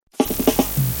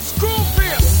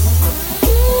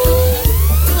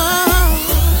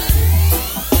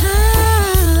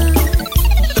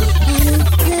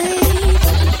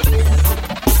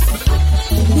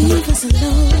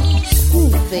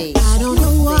I don't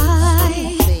know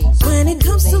why. When it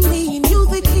comes to me and you,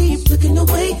 they keep looking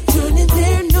away, turning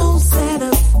their nose at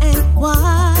us. And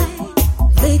why?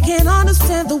 They can't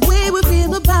understand the way we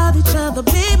feel about each other.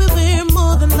 Baby, we're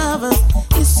more than lovers.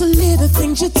 It's the little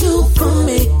things you do for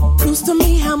me. Proves to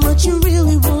me how much you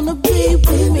really wanna be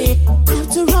with me.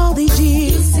 After all these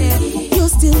years, you're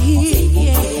still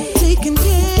here, taking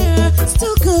care,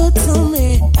 still good to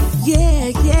me.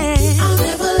 Yeah. I'll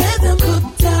never let them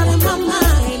put doubt in my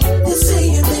mind. They're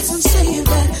saying this and saying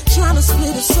that, trying to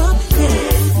split us up.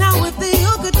 Yeah. Now if they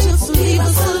all could just leave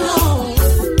us alone,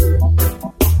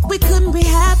 we couldn't be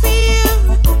happier.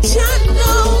 I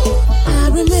know. I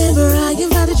remember I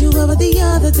invited you over the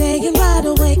other day, and right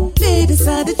away they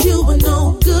decided you were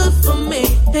no good for me.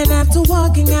 And after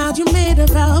walking out, you made a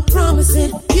vow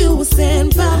promising you would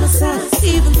stand by my side,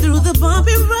 even through the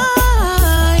bumpy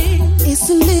ride. It's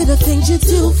the little things you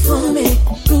do for me.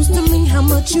 Proves to me how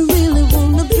much you really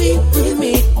wanna be with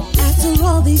me. After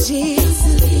all these years,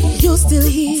 you're still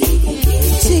here,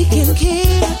 taking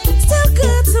care, still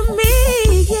good to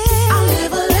me. Yeah, I'll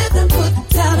never let them put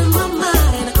doubt in my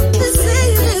mind. They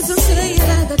say this and say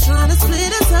that, they're trying to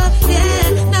split us up.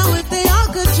 Yeah, now if they all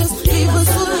could just leave us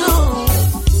alone,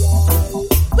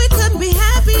 we couldn't be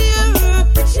happier.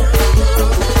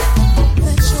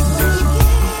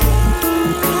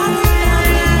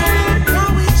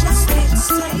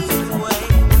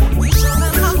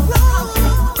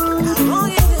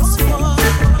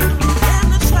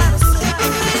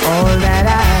 All that I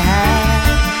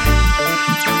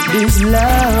have is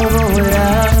love, oh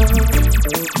love.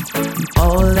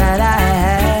 All that I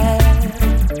have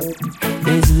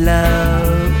is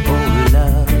love, oh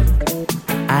love.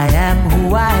 I am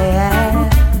who I am.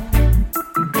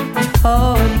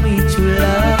 Taught me to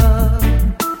love.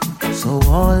 So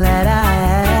all that I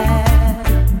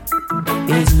have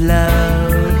is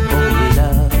love, oh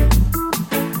love.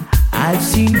 I've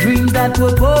seen dreams that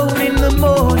were born in the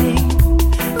morning,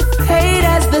 fade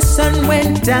as the sun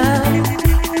went down,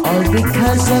 all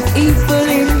because of evil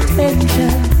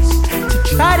intentions, to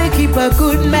try to keep a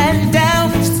good man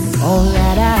down. All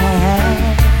that I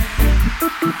have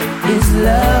is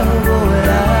love, oh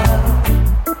love.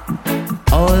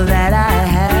 All that I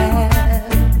have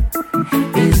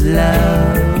is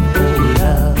love, oh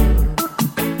love.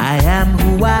 I am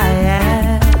who I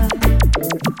am,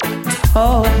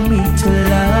 taught me to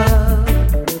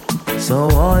love. So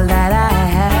all that I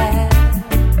have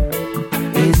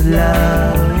is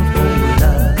love, oh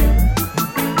love.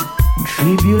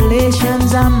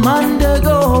 Tribulations I'm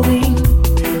undergoing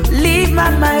leave my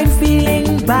mind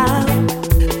feeling bound.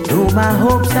 Though my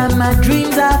hopes and my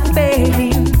dreams are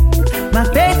fading, my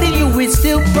faith in you is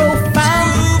still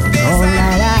profound. All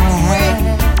that I have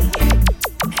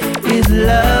is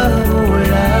love, oh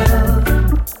love.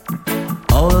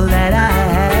 All that I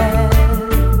have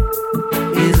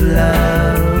is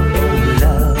love, oh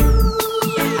love.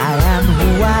 I am who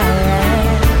I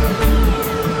am,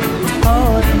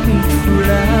 taught me true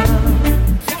love.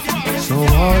 So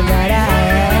all that I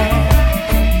have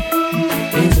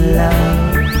is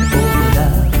love, oh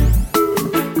love.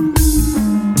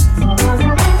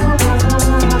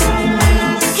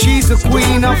 She's the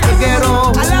queen of the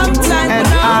ghetto, and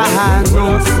I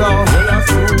know so.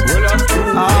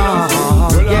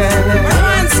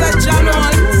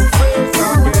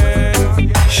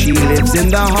 She lives in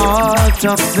the heart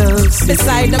of the city,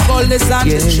 beside the gullies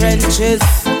and the trenches,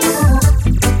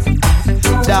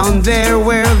 down there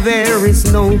where there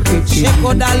is no pity. She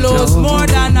could have lost more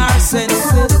than her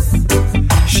senses.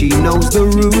 She knows the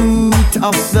root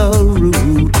of the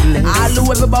rootless, all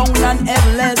who ever bound and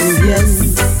endless.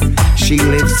 Yes, she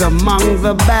lives among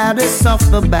the baddest of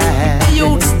the bad. The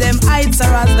youths, them heights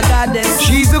her as the goddess.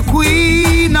 She's the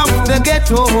queen of the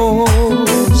ghetto.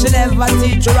 She never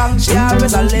teach you wrong, she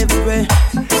always a live with.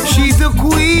 She's the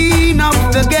queen of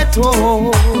the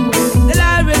ghetto. The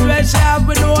language where she have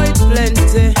we know it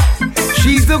plenty.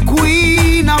 She's the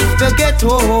queen of the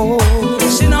ghetto.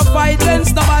 She no fight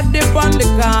against nobody on the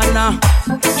corner.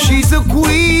 She's the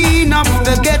queen of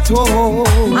the ghetto.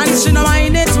 And she no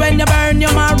mind it when you burn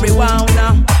your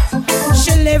marijuana.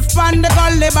 She live on the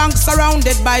gully bank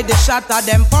surrounded by the shot of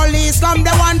them police. Come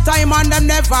the one time and them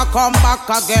never come back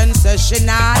again. So she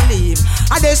not leave.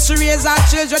 And they raise her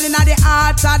children in the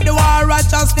heart of the war.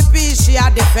 Just the peace she a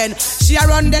defend. She a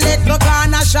run the little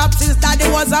corner shop since daddy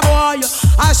was a boy.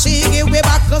 And she give way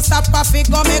back to stop a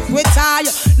figure make we tie.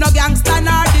 No gangster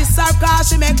nor this her cause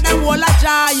she make them all a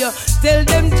try. Tell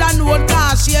them John Wood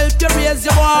cause she help you raise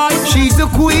your boy. She's the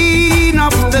queen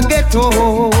of the ghetto.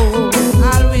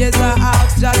 Always a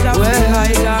ask Jaja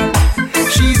well,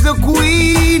 She's the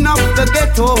queen of the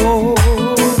ghetto.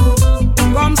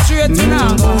 Come straight to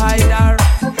now, go hide her.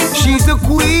 She's the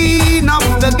queen of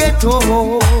the ghetto.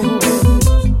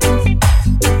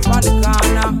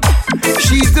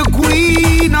 She's the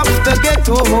queen of the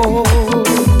ghetto.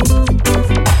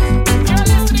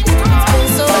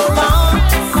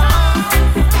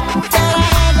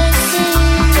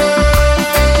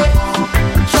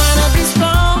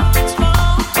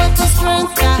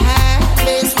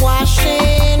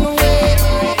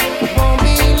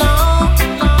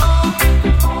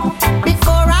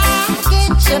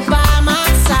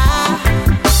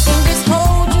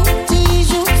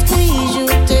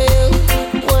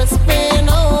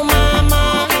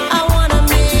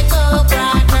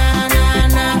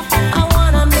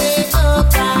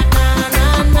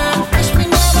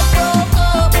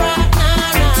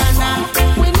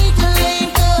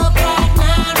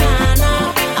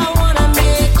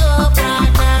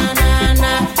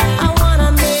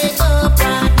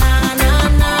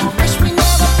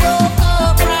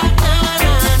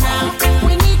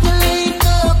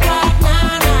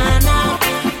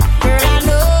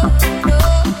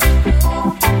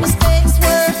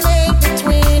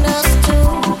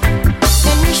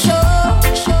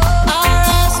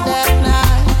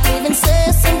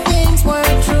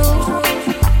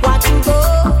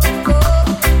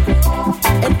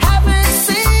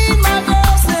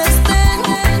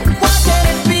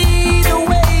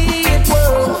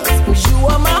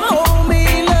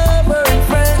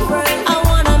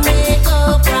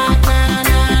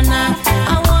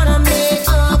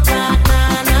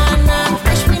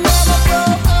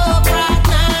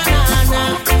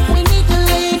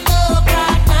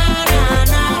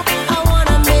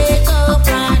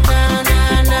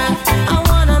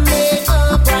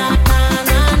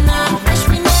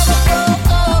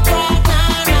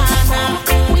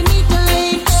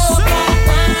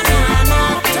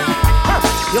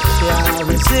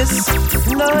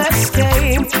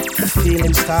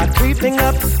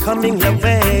 Coming your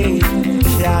way,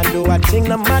 can't do a thing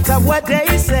no matter what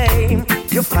they say.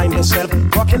 You find yourself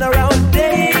walking around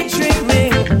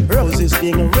daydreaming, roses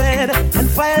being red and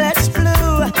violets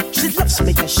blue. She loves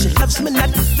me, yes, she loves me not,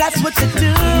 that's what you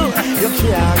do. You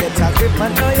can't get a grip, I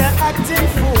know you're acting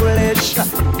foolish.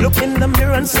 Look in the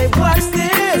mirror and say, what's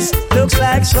this? Looks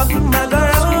like something my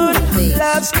girl.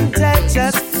 Love's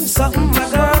contagious, something my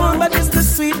girl. But it's the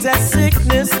sweetest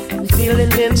sickness,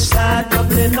 feeling inside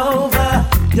bubbling over.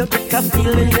 You get a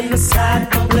feeling in the side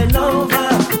bubbling over.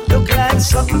 Look like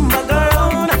something my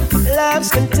girl. Love's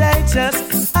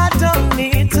contagious, I don't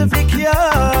need to be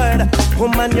cured.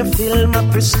 Woman, you fill my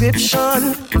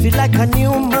prescription, feel like a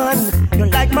new man. You're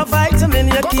like my vitamin,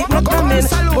 you keep me coming.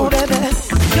 Oh baby,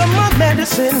 you're my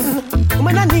medicine.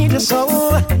 Woman, I need you so,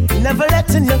 never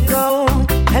letting you go.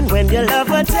 And when you love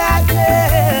her tightly,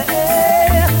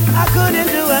 I couldn't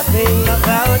do a thing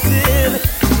about it.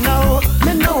 No,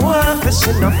 me no want to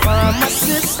see no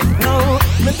pharmacist. No,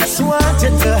 me just want you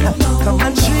to come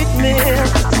and treat me.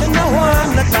 Me no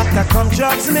want no doctor come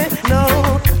drugs me. No,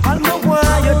 all me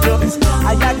want you do is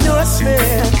I diagnose me.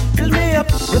 Fill me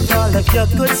up with all of your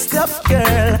good stuff,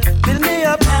 girl. Fill me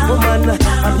up, woman,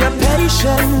 I'm your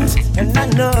patient. And I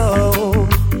know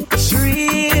it's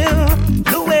real,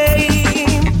 the way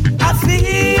I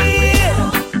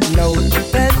feel. No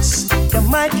defense, you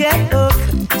might get hooked.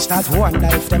 Start wonder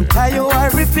if them tie you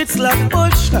or if it's love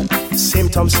push.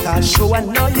 Symptoms start show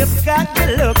and now you've got to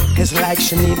look. It's like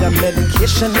she need a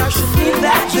medication or she need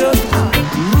that drug.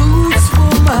 Roots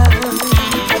woman,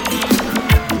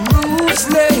 roots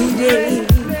lady,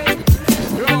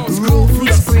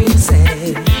 roots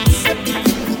princess.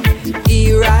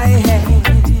 Here I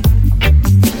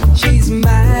am, she's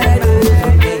mad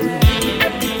over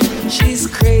me, she's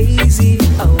crazy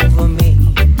over me.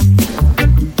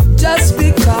 Just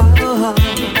because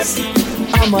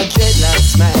I'm a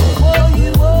dreadlocks man,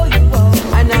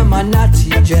 and I'm a naughty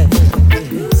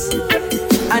dress,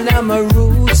 and I'm a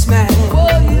roots man,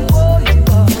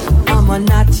 I'm a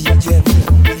naughty dress,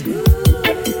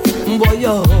 boy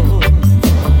yo.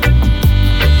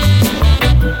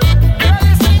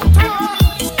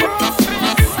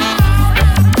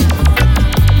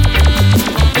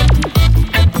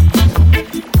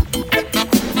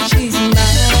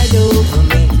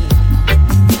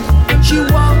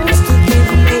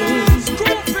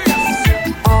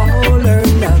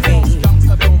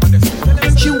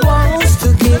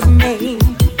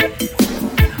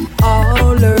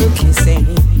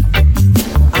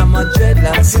 I'm a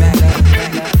dreadlocks man.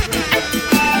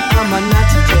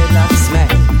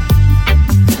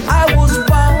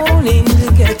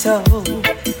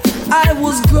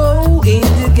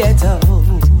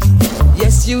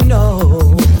 you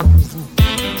know,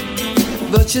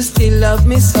 but you still love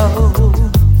me so.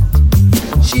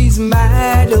 She's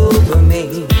mad over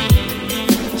me,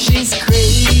 she's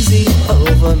crazy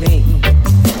over me,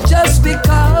 just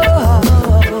because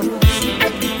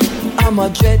I'm a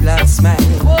dreadlocks man,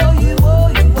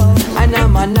 and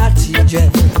I'm a naughty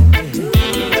dread.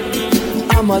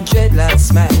 I'm a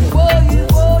dreadlocks man,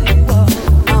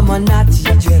 I'm a naughty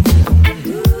dread.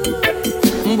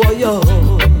 Boy, yo.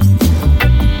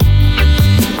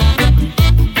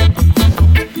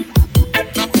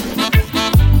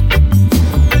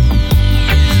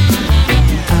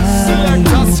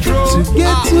 To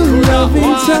get to love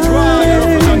in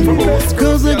time,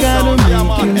 'cause I gotta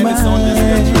make you mine.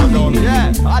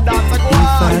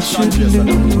 If I should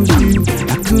lose you,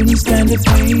 I couldn't stand the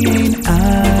pain. I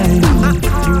hope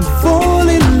you fall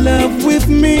in love with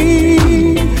me.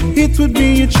 It would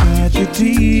be a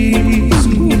tragedy.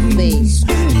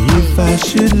 If I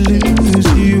should lose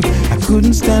you, I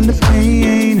couldn't stand the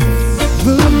pain.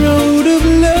 The road of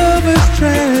love is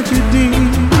tragedy.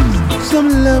 Some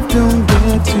love don't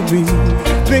get to be.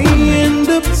 They end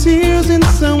up tears in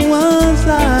someone's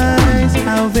eyes.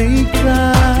 How they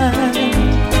cry.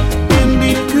 And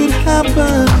it could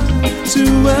happen to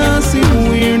us if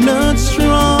we're not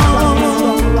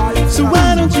strong. So why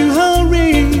don't you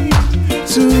hurry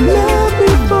to love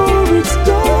before it's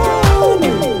done?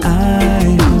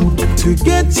 I hope to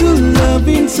get to love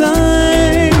in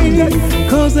time,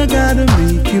 'cause I gotta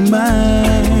make you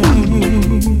mine.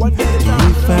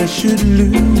 If I should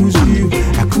lose you,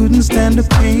 I couldn't stand the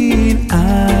pain.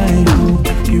 I hope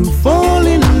you fall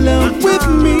in love with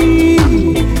me.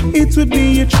 It would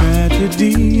be a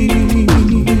tragedy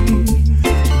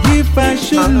if I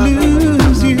should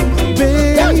lose you,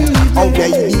 baby. Oh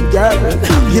baby girl,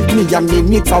 give me a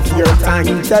minute of your time.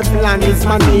 Teflon is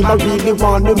my name, I really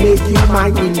wanna make you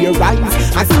mine. In your eyes,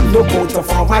 I see no coat of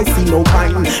arm, I see no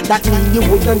pine. That means you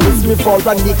wouldn't miss me for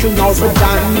a nickel nor a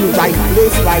dime. Right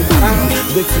place, right time,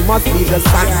 this must be the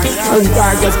sign. And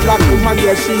God just blocked me, man,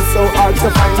 yeah, she's so hard to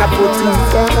find. I put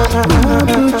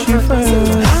you first,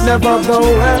 never go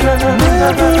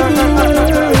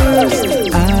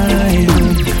I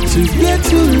hope to get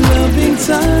to love in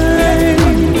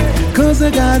time, 'cause I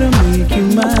gotta make you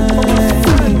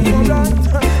mine.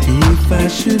 If I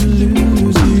should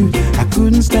lose you, I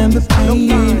couldn't stand the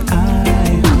pain. I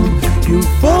hope you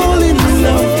fall in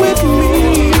love with me.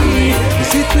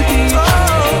 'Cause it would be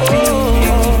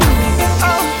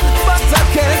but I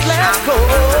can't let go.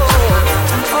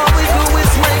 All we do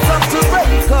is wake up to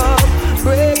break up,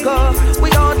 break up. We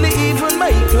hardly even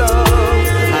make love.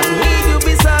 I need you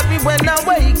beside me when I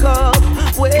wake up,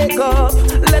 wake up.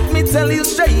 Let me tell you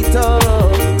straight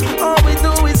up. All we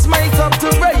do is make up to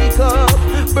break up,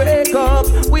 break up.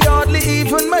 We hardly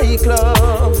even make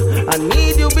love. I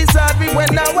need you beside me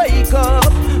when I wake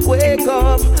up, wake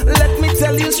up. Let me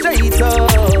tell you straight up.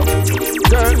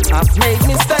 Girl, I've made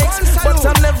mistakes, but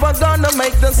I'm never gonna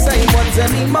make the same ones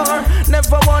anymore.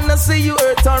 Never wanna see you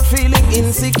hurt or feeling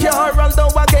insecure.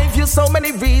 Although I gave you so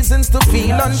many reasons to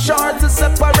feel unsure. To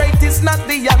separate is not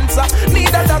the answer,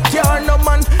 neither the cure. No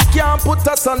man can't put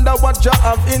us under what you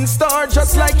have in store.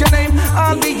 Just like your name,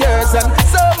 all the years and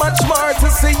so much more. To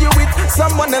see you with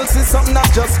someone else is something I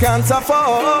just can't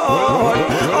afford.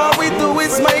 All we do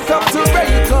is make up to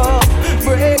break up,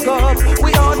 break up.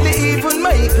 We hardly even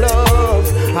make love.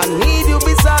 I need you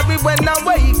beside me when I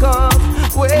wake up,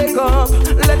 wake up.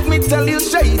 Let me tell you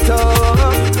straight up.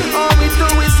 All we do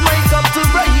is make up to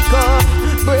break up,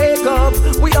 break up.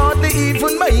 We hardly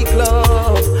even make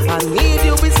love. I need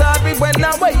you beside me when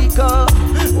I wake up,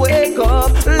 wake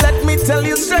up. Let me tell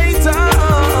you straight up.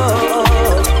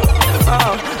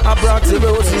 I brought the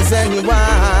roses and the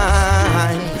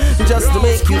wine, just to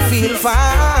make you feel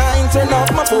fine. Turn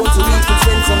off my phone so we can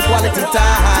spend some quality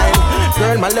time.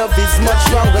 Girl, my love is much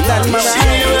stronger than my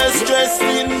She was dressed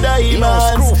in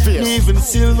diamonds, even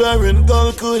silver and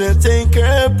gold couldn't take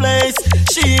her place.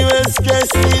 She was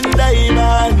dressed in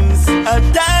diamonds, a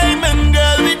diamond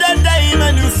girl with a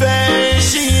diamond face.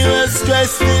 She was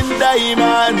dressed in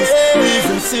diamonds,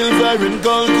 even silver and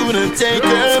gold couldn't take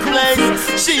her place.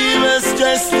 She was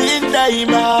dressed in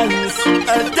diamonds,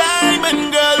 a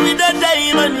diamond girl with a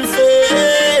diamond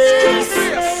face.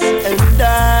 And I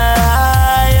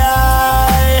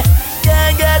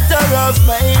can't get her off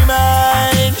my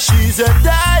mind. She's a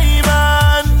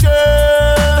diamond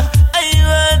girl, I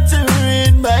want to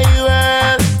rid my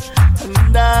world.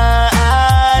 And I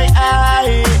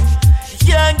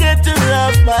can't get her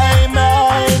off my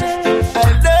mind. I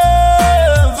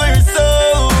love her so,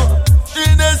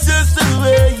 and that's just the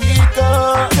way you go.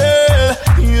 Girl,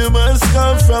 you must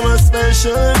come from a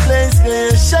special place,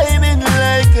 'cause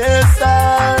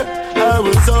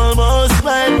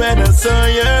I saw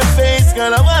your face,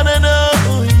 girl, I wanna know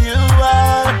who you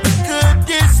are. Could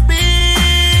this be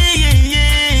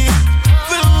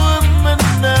the woman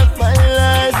of my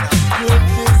life? Could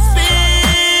this be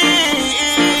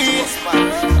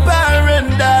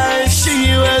Paradise? She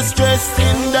was dressed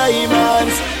in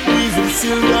diamonds, even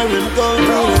silver and gold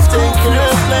could have taken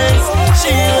her place.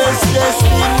 She was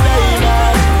dressed in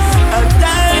diamonds, a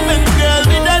diamond girl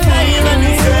with a diamond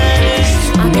face.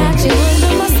 I got you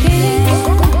under my skin.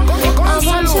 I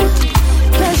want you,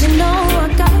 'cause you know I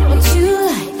got what you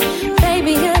like,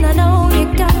 baby, and I know you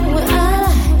got what I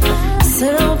like. So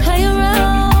don't play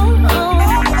around. I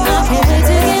can't wait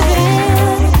to get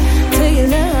in, to your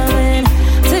loving,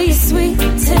 to your sweet,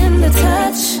 tender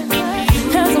touch.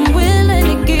 'Cause I'm willing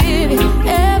to give you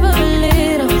every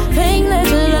little thing that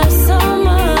you love so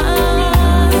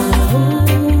much.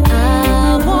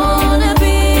 I wanna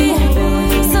be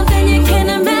something you can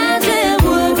imagine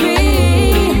would be.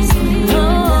 Oh,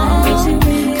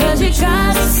 'cause you try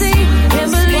to see and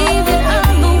believe that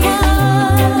I'm the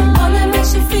one. One that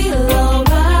makes you feel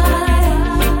alright.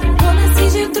 One that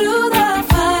sees you through the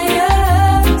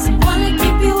fires. One that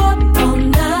keep you up all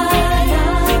night.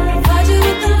 Provide you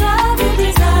with the love you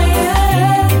desire.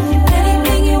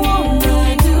 Anything you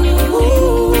wanna do.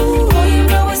 Oh, you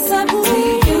know it's up to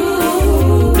you.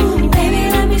 Baby,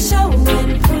 let me show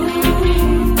and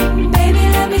prove. Baby,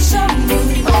 let me show you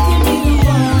I can be the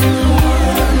one.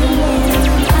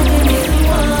 I can be the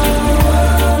one.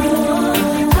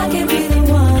 I can be the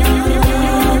one.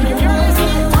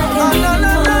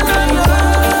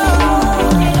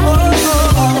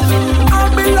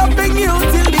 I'll be loving you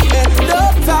till the end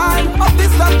of time. Of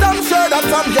this that I'm sure that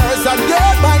I'm yours and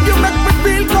you're mine. You make me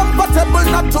feel comfortable,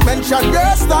 not to mention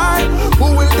your style. Who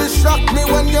will distract me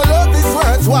when your love is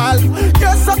worthwhile?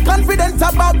 You're so confident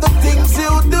about the things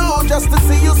you do. Just to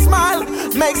see you smile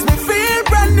makes me feel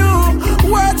brand new.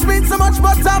 Words mean so much,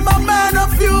 but I'm a man of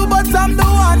few. But I'm the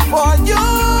one for you.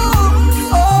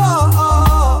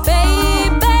 Oh.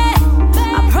 Baby,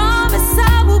 I promise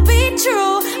I will be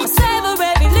true. I'll savor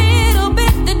every little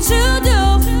bit that you do.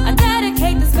 I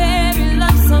dedicate this very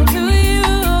love song to you.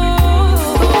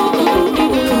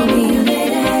 Call me a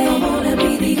lady, I wanna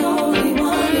be the only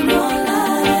one in your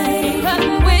life. I'm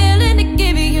willing to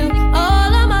give you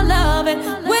all of my love and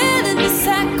willing to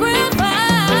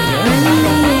sacrifice. You're in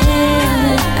the air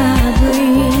that I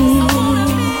breathe.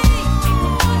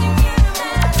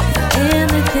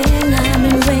 Everything I've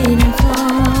been waiting for.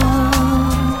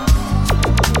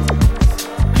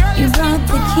 You brought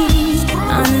the key,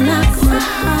 unlocked my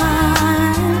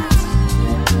heart.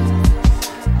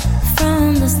 From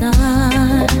the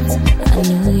start, I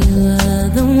knew you were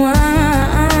the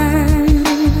one.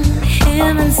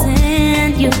 Heaven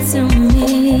sent you to me,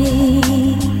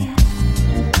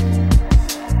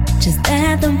 just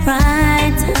at the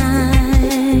right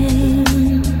time.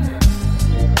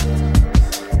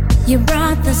 You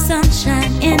brought the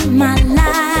sunshine in my life.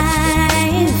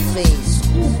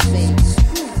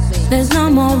 There's no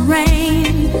more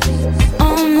rain,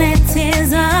 only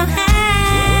tears of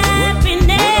happiness.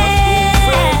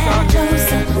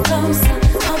 Closer, closer,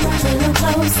 come a little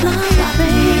closer,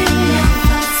 baby.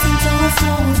 Into a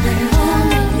soul, hold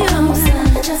me closer,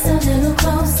 just a little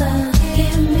closer.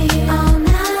 Give me all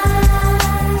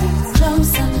night.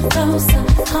 Closer, closer,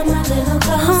 come a little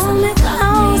closer. Hold me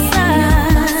closer.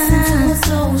 Into a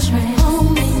soul train. Hold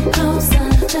me closer,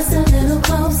 just a little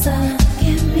closer.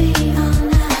 Give me all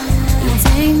night. You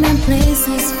take me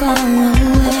places far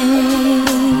away.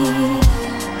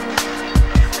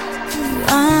 You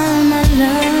are my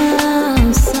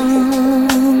love song.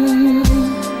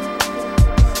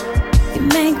 You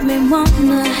make me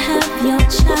wanna have your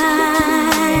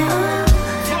child.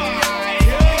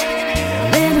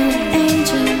 Little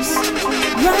angels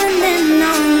running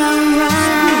all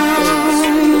around.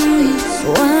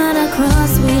 What a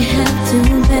cross we have to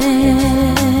bear.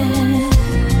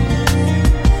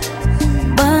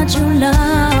 But your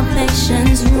love,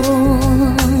 patience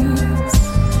rules.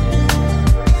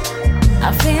 I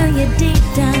feel you deep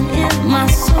down in my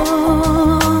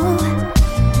soul.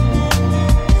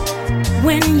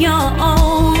 When you're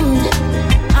old,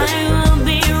 I will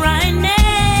be right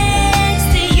next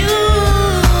to you.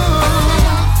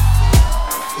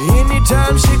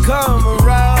 Anytime she come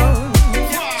around,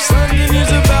 something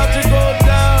is about to go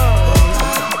down.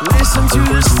 Listen to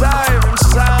the siren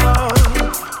sound.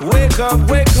 Wake up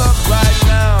right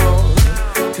now.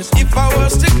 'Cause if I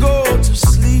was to go to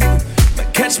sleep,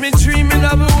 might catch me dreaming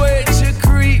of a way to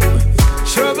creep.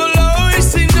 Trouble always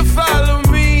seem to follow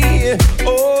me.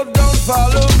 Oh, don't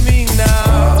follow me now.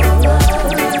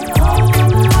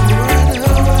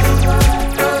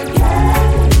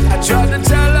 I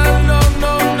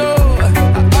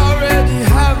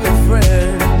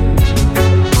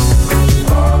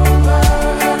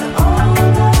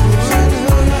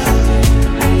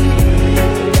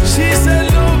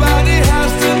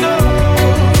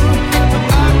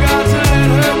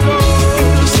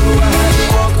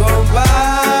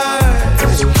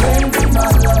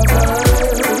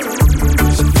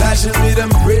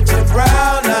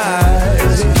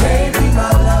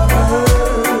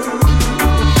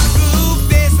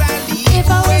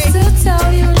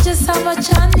how much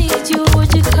I need you.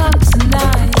 Would you come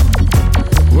tonight?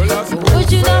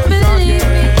 Would you not believe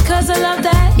me? Cause a love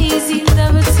that easy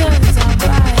never turns out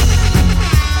right.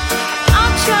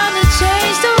 I'm trying to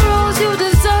change the rules. You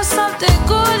deserve something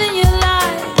good in your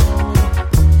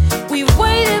life. We've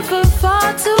waited for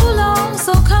far too long,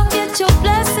 so come get your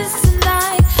blessings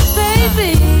tonight.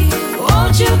 Baby,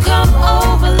 won't you come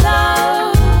over,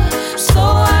 love, so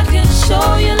I can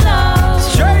show you love.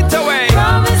 Straight away.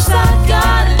 Promise I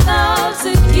got enough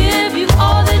to give you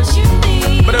all that you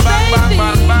need. Baby,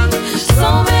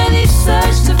 so many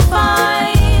search to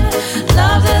find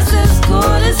love that's as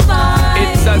good as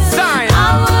mine. It's a sign.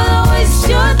 I will waste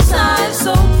your time,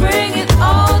 so bring it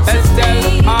all to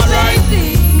me, alright.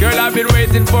 baby. Girl, I've been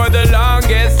waiting for the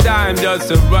longest time just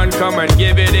to run, come and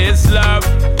give it its love.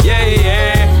 Yeah,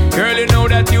 yeah. Girl, you know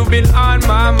that you've been on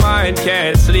my mind.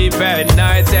 Can't sleep at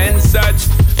night and such.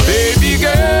 Baby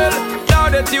girl, now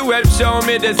that you have shown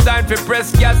me the sign for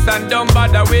press gas and don't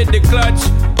bother with the clutch.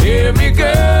 Hear me,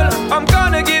 girl, I'm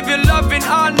gonna give you loving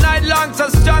all night long, so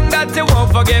strong that you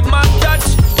won't forget my touch.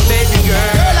 Baby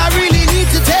girl, girl, I really need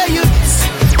to tell you this.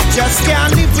 Just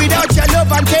can't live without your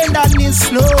love and tenderness,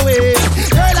 no way.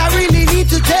 Girl, I really need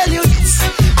to tell you this.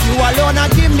 You alone are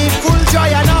give me full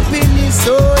joy and happiness.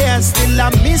 Oh yeah, still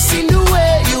I'm missing the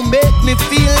way you make me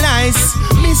feel nice.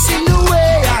 Missing the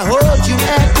way I hold you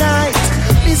at night.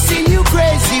 Missing you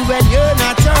crazy when you're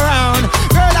not around.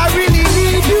 Girl, I really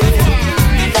need you.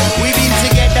 We've been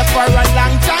together for a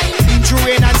long time, been through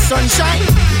rain and sunshine.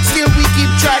 Still we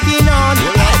keep treading on.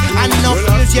 And no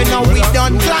feels, you know we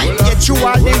done climb. Get through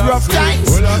all the rough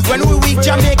times. When we reach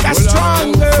Jamaica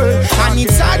stronger. And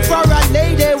it's hard for a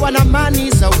lady when a man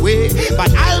is away.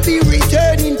 But I'll be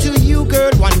returning to you,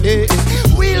 girl, one day.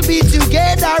 We'll be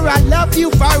together, I love you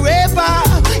forever.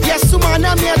 Yes, man,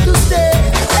 I'm here to stay.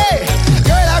 Hey,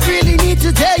 girl, I really need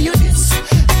to tell you this.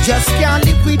 Just can't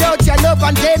live without your love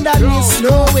and tenderness,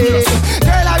 no way.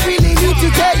 Girl, I really need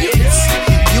to tell you this.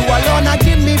 You alone are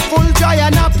give me full joy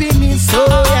and happiness.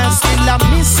 Oh yeah, still I'm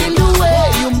missing the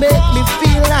way you make me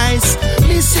feel nice.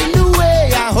 Missing the way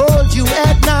I hold you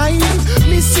at night.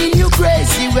 Missing you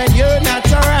crazy when you're not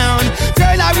around.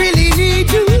 Girl, I really need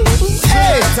you.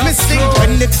 Hey, me sing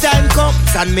when the time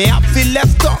comes and me have feel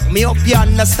left out. Me hope you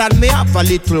understand me have a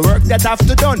little work that have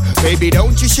to done. Baby,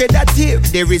 don't you shed a tear.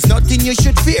 There is nothing you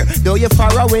should fear. Though you're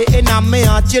far away in my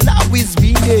heart, you'll always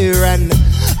be there. And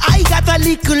I got a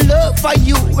little love for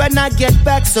you when I get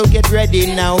back, so get ready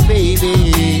now,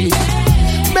 baby.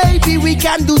 Baby, we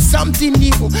can do something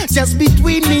new, just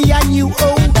between me and you,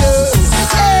 oh girl.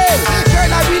 Hey,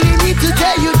 girl, I really need to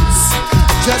tell you this.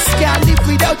 Just can't live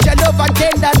without your love and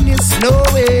tenderness, no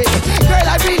way. Girl,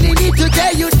 I really need to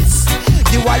tell you this.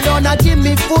 You alone are give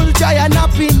me full joy and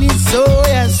happiness. Oh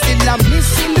yeah, still I'm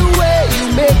missing the way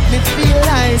you make me feel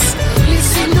nice.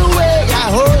 Missing the way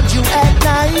I hold you at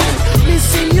night.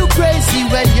 Missing you crazy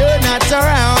when you're not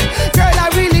around. Girl, I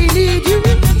really need you.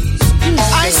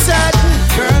 I said,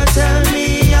 girl, tell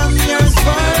me I'm yours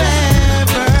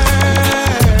forever.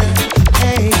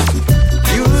 Hey,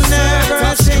 you'll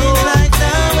never change like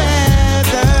the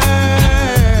weather.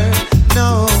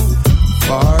 No,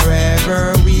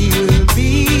 forever we will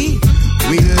be.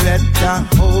 We'll let the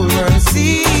whole world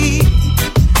see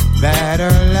that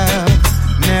our love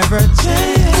never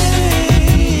change.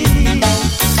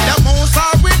 The most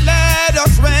High will let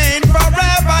us reign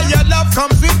forever. Your love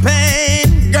comes with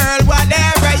pain, girl.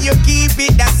 Whatever you keep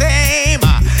it the same.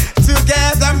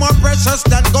 Together more precious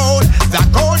than gold. The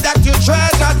gold that you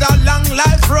treasure, the long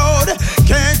life road.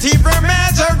 Can't even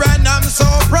measure, and I'm so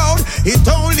proud. It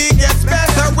only gets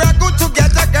better. We're good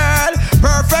together, girl.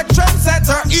 Perfect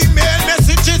trendsetter. Email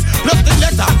messages plus the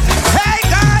letter. Hey,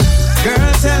 girl.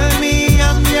 Girl, tell me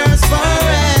I'm yours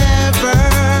forever.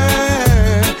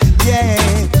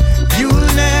 Yeah,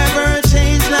 you'll never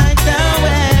change like the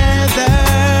weather.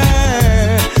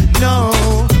 No,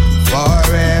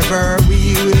 forever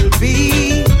we will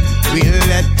be. We'll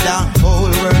let the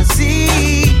whole world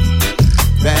see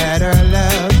that our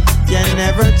love can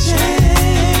never change.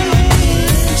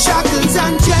 Shackles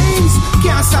and chains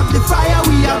can't stop the fire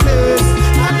we are burst.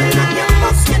 Babylon, you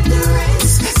must get the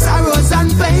race. Sorrows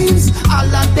and pains,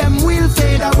 all of them will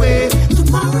fade away.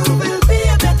 Tomorrow will be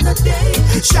a better day.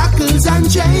 Shackles and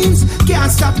chains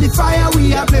can't stop the fire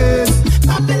we are burst.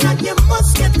 Babylon, you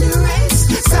must get the race.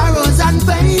 Sorrows and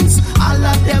pains, all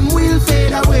of them will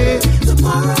fade away.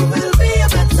 Tomorrow will be a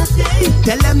better day.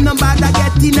 Tell them nobody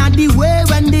get in the way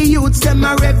when the youths them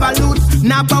a revolute.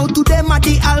 Now bow to them a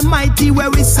the Almighty where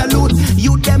we salute.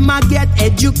 You them a get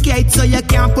educate so you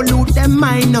can't pollute them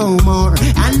mind no more.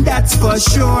 And that's for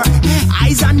sure.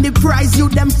 Eyes on the prize. Rise you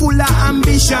them full of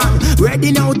ambition.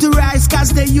 Ready now to rise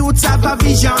cause the youths have a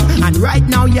vision. And right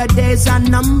now your days are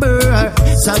numbered.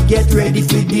 So get ready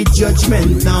for the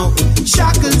judgment now.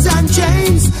 Shackles and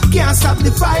chains can't stop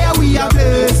the fire we are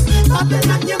blaze.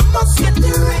 Babylon you must get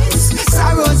the race.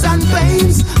 Sorrows and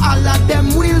pains, all of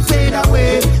them will fade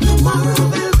away. Tomorrow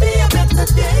will be a better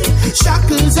day.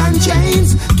 Shackles and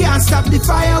chains can't stop the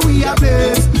fire we are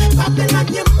blaze. Babylon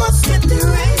you must get the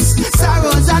race.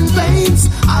 Sorrows and pains,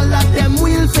 all of them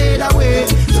will fade away.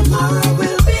 Tomorrow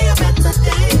will be a better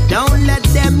day. Don't let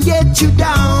them get you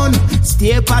down.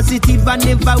 Stay positive and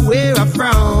never wear a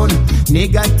frown.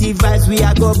 Negative vibes, we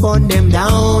are go burn them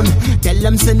down. Tell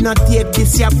them say not take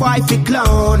this your boy fi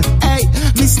clown. Hey,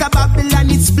 Mr. Babylon,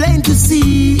 it's plain to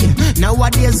see.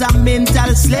 Nowadays a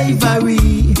mental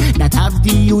slavery that have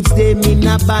the youths them in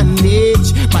a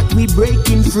bandage. But we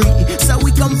breaking free, so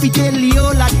we come fi tell you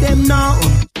all of them now.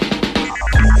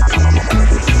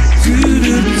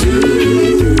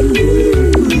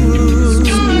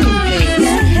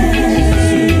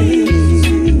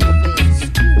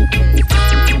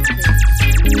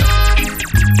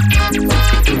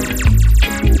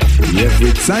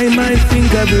 Every time I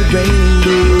think of the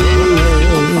rainbow,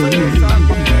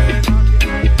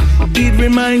 it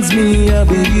reminds me of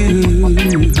you,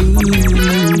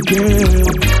 girl.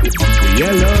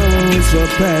 Yellow is for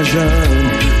passion,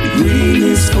 green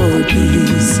is for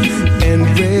peace, and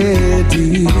red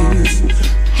is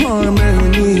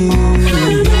harmony.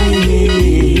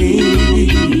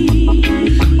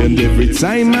 And every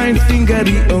time I think of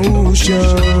the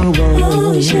ocean,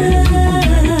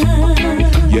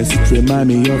 yes, it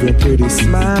reminds me of your pretty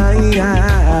smile.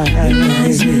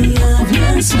 Reminds me of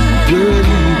your smile. Girl,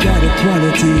 you got the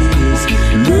qualities,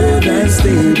 love and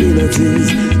stabilities,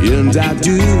 and I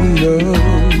do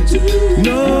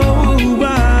know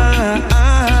why.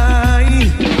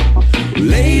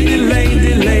 Lady,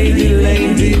 lady, lady,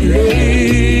 lady,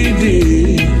 lady,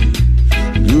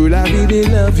 girl, I really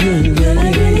love your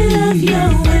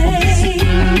way.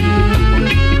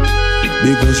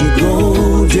 Because you go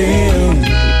down,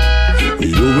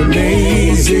 you're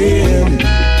amazing.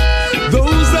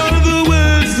 Those are the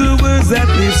words that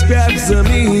describes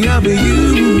me of you.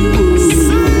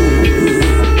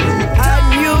 I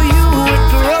knew you would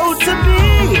grow to be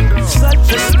such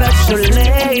a special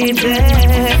lady.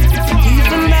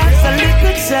 Even as a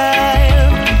little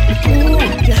child, ooh,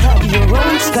 you have your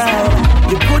own style.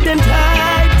 You couldn't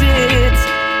hide it.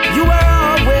 You are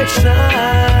always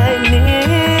shining.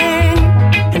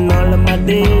 And all of my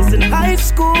days in high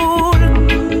school,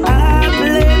 I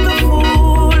played the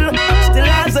fool, still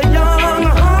has a young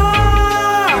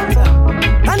heart.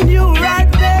 And you right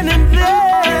then and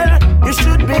there, you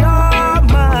should be all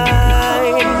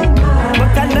mine.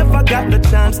 But I never got the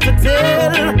chance to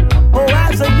tell. Oh,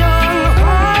 as a young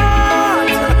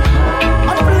heart,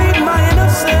 I believe my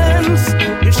innocence.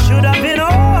 You should have been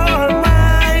all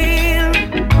mine,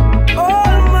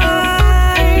 all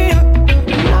mine.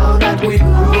 Now that we've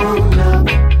grown up,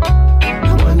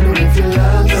 I wonder if your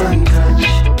love's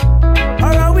untouched,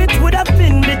 or how it would have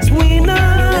been between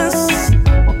us.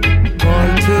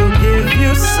 Want to give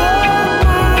you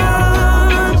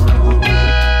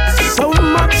so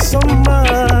much, so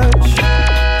much.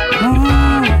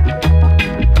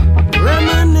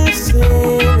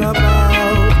 Reminiscing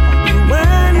about you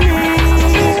and me.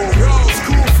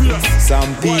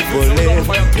 Some people live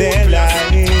their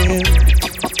life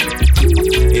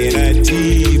in a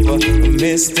deep,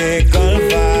 mystical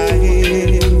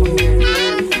vibe.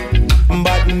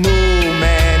 But no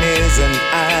man is an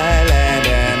island,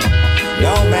 and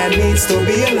no man needs to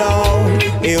be alone.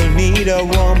 He'll need a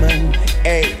woman,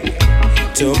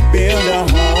 to build a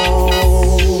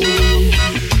home.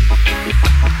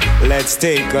 Let's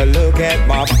take a look at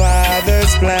my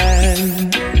father's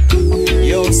plan.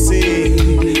 You'll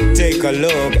see, take a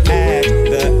look at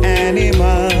the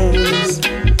animals.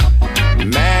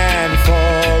 Man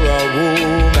for a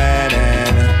woman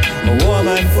and a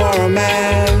woman for a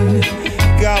man.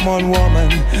 Come on, woman,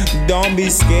 don't be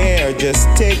scared, just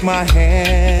take my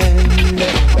hand.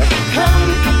 Come,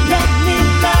 let me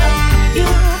love you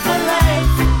for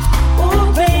life.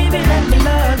 Oh, baby, let me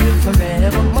love you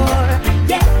forevermore.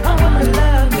 Yeah, I wanna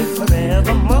love you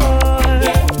forevermore.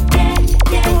 Yeah, yeah,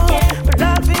 yeah, yeah. But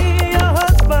I'll be your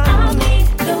husband, I'll be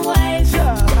the wife.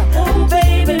 Oh,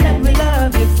 baby, let me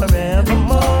love you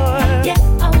forevermore. Yeah,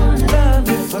 I wanna love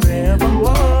you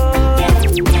forevermore. Yeah,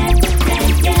 yeah, yeah,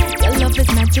 yeah. Your love is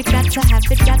magic, got to have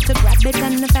it, got to grab it.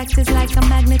 And the fact is like a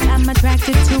magnet, I'm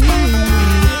attracted to you.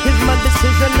 It's my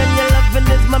decision and your loving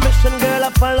is my mission. Girl, I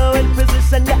follow in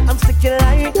position, yeah, I'm sticking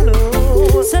like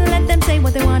glue. So let them say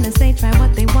what they wanna say, try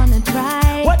what they wanna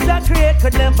try. What that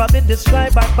could never be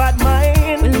described by bad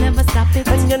mind. We'll never stop it,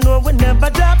 and you know we'll never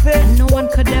drop it. No one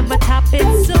could ever top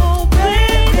it. So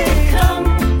baby, come,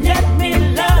 let me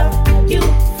love you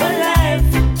for life.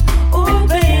 Oh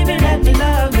baby, let me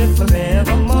love you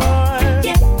forevermore.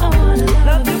 Yeah, I wanna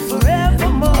love you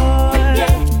forevermore.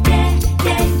 Yeah, yeah,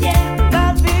 yeah, yeah.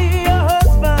 I'll be your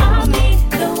husband. I'll be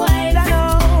the wife. I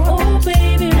know. Oh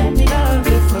baby, let me love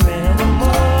you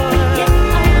forevermore. Yeah,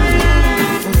 I wanna love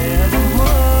you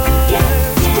forevermore. Yeah,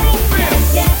 yeah,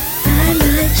 yeah. I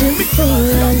liked you for a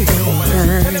long time.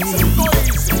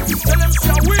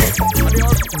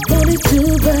 Wanted to,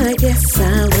 but I guess I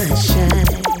was shy.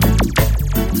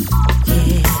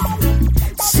 Yeah.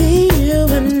 See you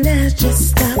and I just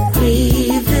stopped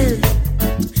breathing.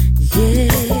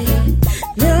 Yeah.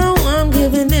 Now I'm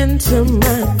giving in to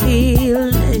my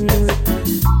feelings.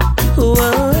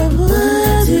 What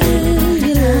do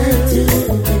you do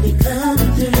when you come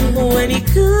through? When you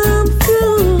come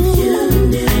through, you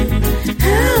know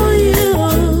how you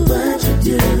what you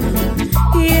do.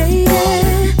 Yeah,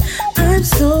 yeah. I'm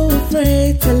so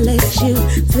afraid to let you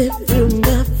slip through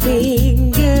my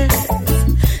fingers.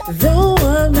 Though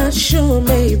I'm not sure,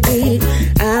 maybe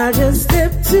I'll just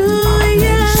step to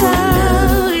you.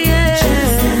 Yeah,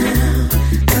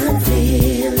 I'm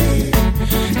feeling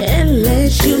and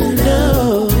let you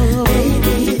know,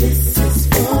 baby, this is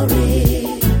for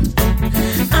real.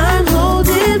 I'm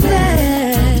holding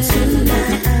back.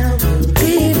 Tonight I will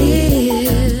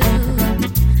reveal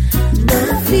my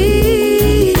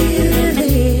feelings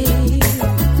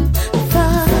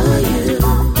for you.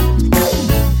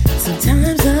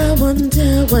 Sometimes I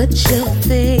wonder what you're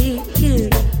thinking.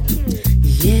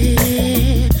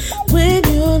 Yeah, when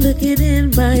you're looking in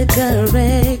my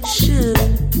direction.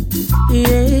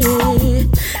 Yeah,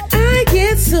 I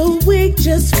get so weak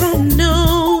just from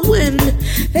knowing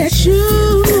that you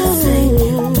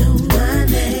know my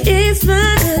name. It's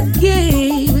not a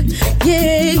game.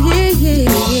 Yeah, yeah,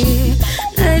 yeah.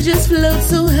 I just float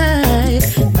so high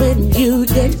when you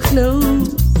get close.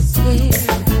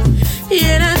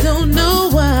 Yeah, and I don't know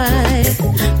why,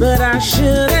 but I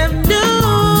should have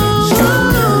known.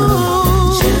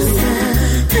 Just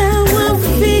how I'm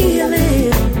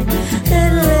feeling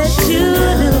and let you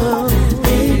know,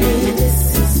 baby, this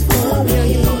is for me.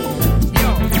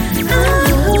 Oh,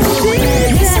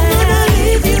 yes, I'm gonna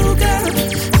leave you, girl.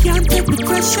 Can't take the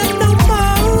pressure no more.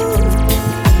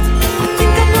 I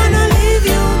think I'm gonna leave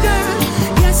you, girl.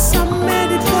 Yes, I'm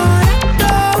headed for that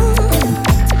door.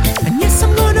 And yes,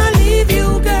 I'm gonna leave you,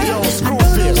 girl. I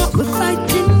don't know what we're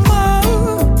fighting for.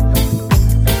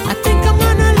 I think I'm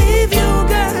gonna leave you,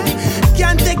 girl.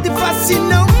 Can't take the fussing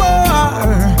no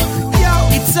more. Yo,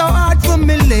 it's so hard for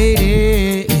me,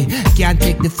 lady. Can't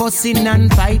take the fussing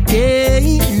and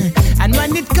fighting. And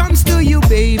when it comes to you,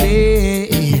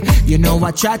 baby, you know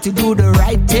I try to do the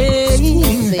right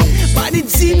thing. But it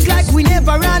seems like we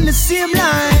never on the same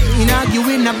line,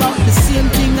 arguing about the same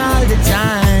thing all the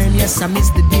time. Yes, I miss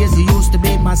the days you used to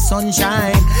be my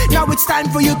sunshine. Now it's time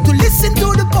for you to listen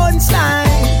to the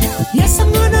punchline. Yes,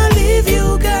 I'm gonna leave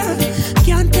you, girl.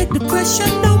 Can't take the pressure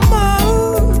no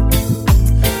more.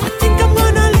 I think I'm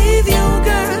gonna leave you,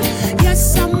 girl.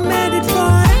 Yes, I'm headed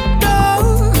for that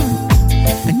door.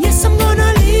 And yes, I'm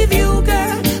gonna leave you,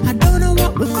 girl. I don't know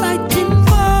what we're fighting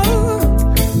for.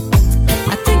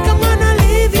 I think I'm gonna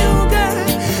leave you,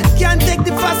 girl. Can't take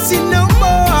the fussing no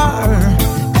more.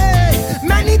 Hey,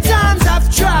 many times I've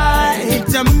tried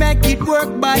to make it work,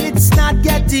 but it's not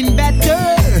getting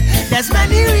better. There's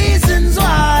many reasons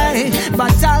why,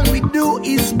 but all we do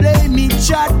is blame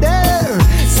each other.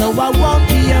 So I won't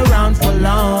be around for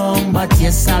long, but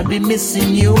yes, I'll be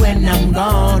missing you when I'm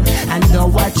gone. And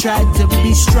though I try to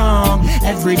be strong,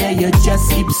 every day you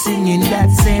just keep singing that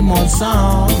same old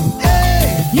song.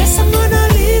 Hey. Yes, I'm gonna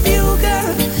leave you,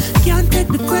 girl. Can't take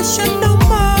the pressure no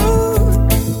more.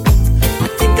 I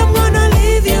think I'm gonna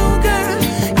leave you, girl.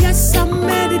 Yes, I'm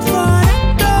headed for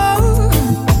that door.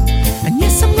 And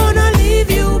yes, I'm gonna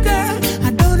leave you, girl. I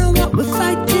don't know what we're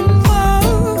fighting for.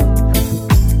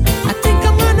 I think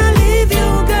I'm gonna leave you,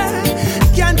 girl.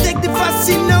 Can't take the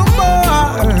fussing no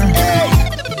more. Hey.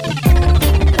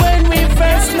 When we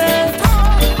first met,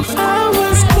 I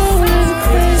was going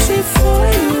crazy for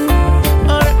you.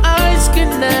 Our eyes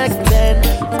connected,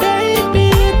 baby,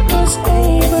 it was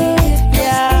over.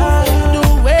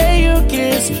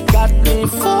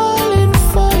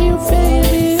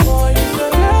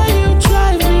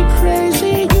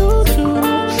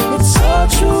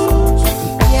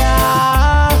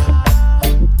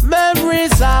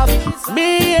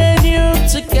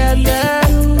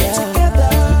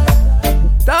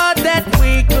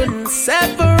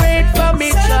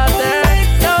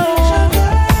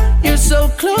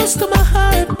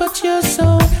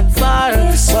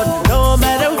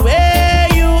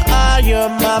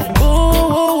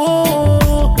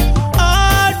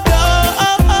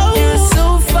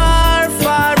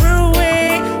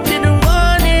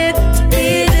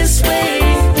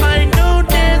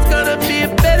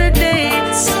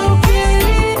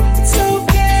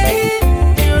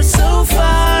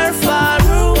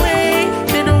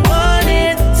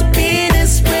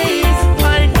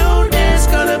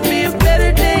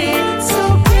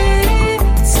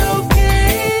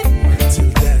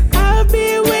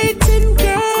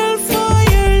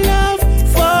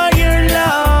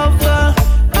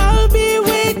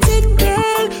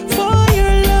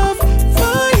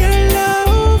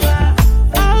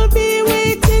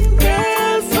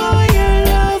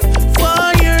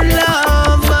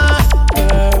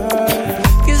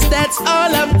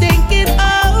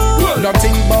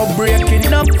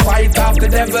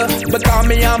 level. Because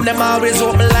me arm them always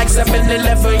open like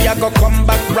 7-Eleven. You go come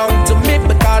back round to me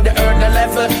because they earn the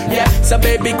level. Yeah, so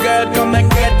baby girl, come and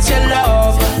get your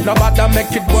love. No matter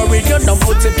make it worry, you don't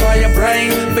put it on your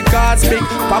brain. Because Big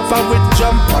Papa will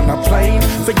jump on a plane.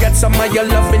 Forget some of your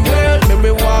loving girl. Me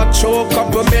we walk through a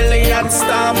couple million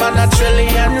storm and a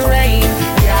trillion rain.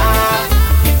 Yeah,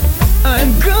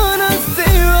 I'm gonna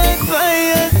stay right by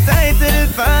your side till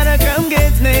the Father come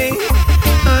get me.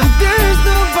 And there's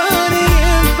nobody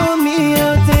else for me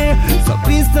out there, so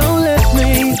please don't let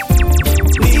me.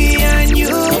 Me and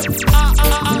you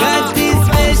got this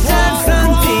special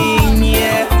something,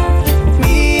 yeah.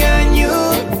 Me and you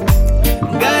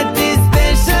got this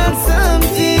special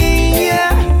something,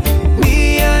 yeah.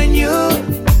 Me and you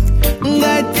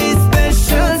got this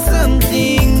special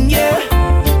something, yeah.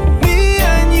 Me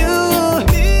and you,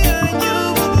 me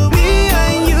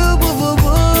and you, boo boo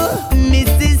boo. Miss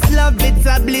this love, it's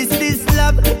a bliss, this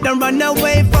love. Don't run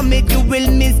away from it, you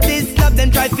will miss this love.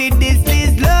 Then try to feed this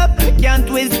love, can't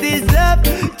twist this love.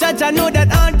 Judge, I know that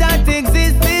all that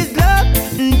exists is love.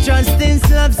 Trust this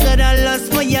love, said I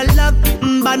lost for your love.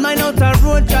 Bad mind out the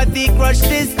road, try to crush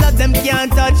this love. Them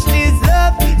can't touch this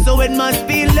love, so it must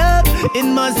be love. It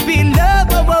must be love,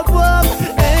 whoa, whoa, whoa.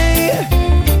 Hey,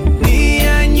 me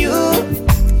and you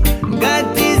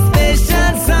got this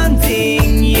special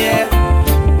something, yeah.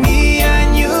 Me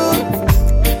and you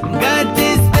got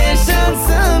this special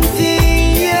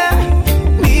something, yeah.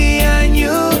 Me and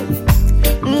you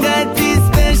got this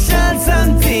special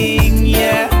something,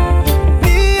 yeah.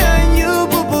 Me and you,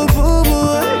 boo boo boo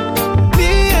boo.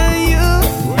 Me and you,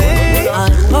 hey. I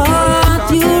caught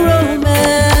you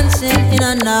romancing in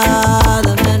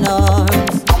another man's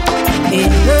arms.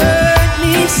 It hurt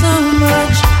me so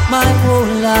much, my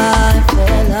whole life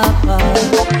fell apart.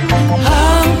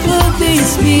 How could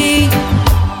this be?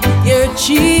 You're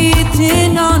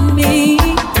cheating on me.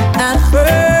 At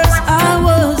first I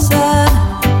was sad,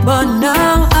 but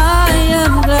now I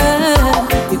am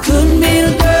glad. You couldn't be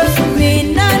the girl for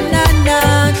me, nah, nah,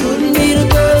 nah. Couldn't be the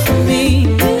girl for me.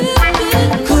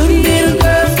 Couldn't be the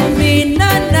girl for me,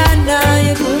 nah, nah, nah.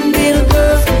 You couldn't be the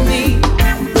girl for me.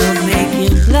 You're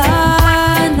making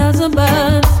blind as a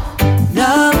bat.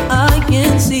 Now I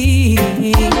can see.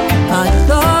 I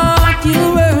thought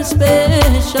you were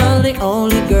special, the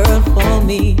only girl for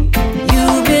me.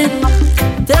 You've been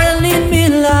telling me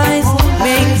lies,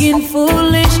 making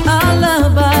foolish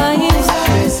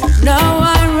alibis. Now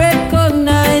I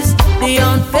recognize the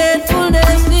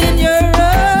unfaithfulness in your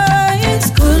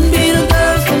eyes. Couldn't be the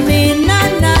girl for me, nah,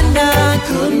 nah, nah.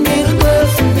 Couldn't be the girl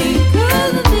for me.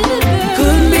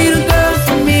 Couldn't be the girl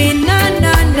for me, nah,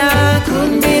 nah, nah.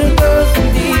 Couldn't be the girl for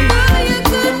me.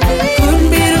 Couldn't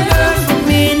be the girl for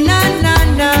me, nah, nah,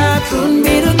 nah. Couldn't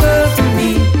be the girl for me.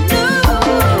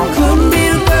 Couldn't be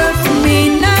the girl for me,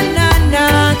 nah, nah,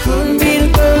 nah. Couldn't be the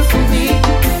girl for me.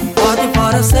 Party for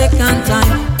the second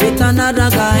time with another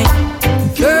guy.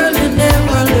 Girl, you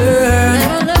never learn.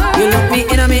 You look me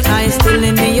in my eyes,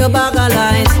 telling me your bag of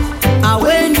lies. And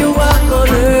when you walk, go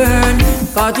learn.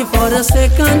 Caught you for the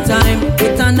second time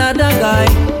with another guy.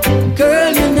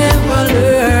 Girl, you never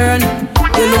learn.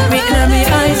 You look me in my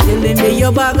eyes, telling me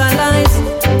your bag of lies.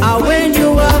 And when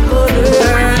you walk, go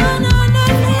learn. I don't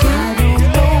know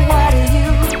what you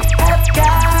have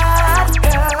got,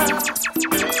 girl,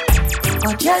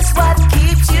 or just what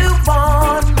keeps you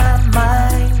on my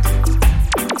mind.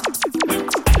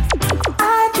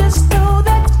 I just know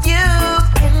that you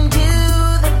can do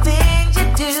the things you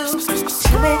do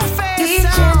to make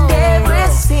each and every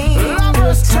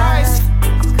single time.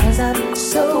 'Cause I'm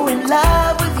so in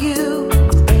love with you,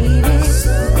 baby.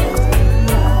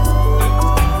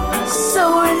 So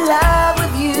in love.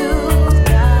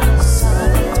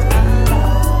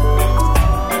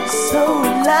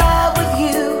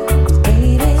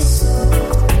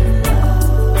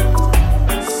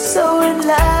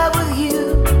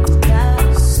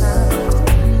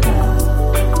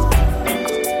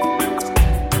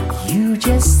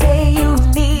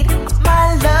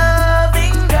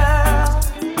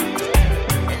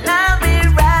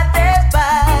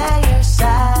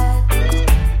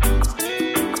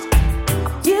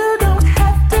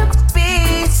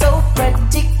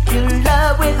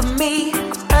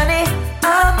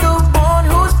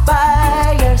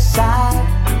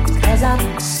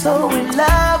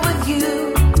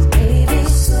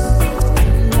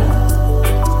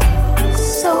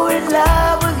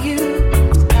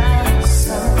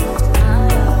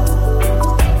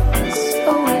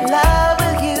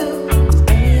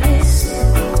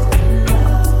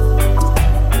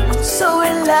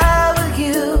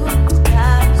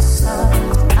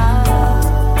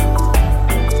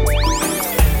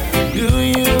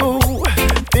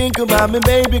 think about me,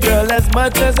 baby girl, as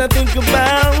much as I think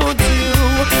about you.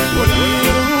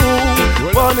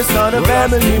 You wanna start a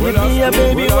family with me, a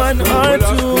baby, one or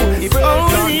two. If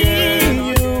only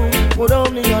you would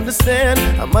only understand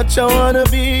how much I wanna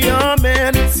be your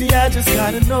man. See, I just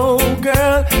gotta know,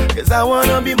 girl, cause I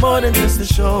wanna be more than just a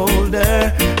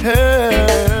shoulder.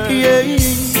 Yeah,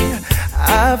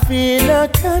 I feel a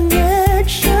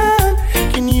connection.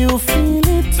 Can you feel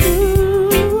it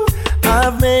too?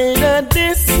 I've made a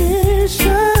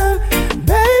decision,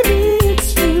 baby,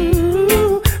 it's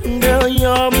you. Girl,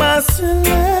 you're my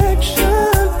selection,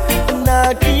 and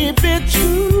I keep it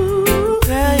true.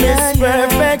 This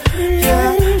perfect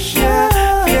creation.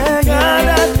 God,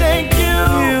 I thank you.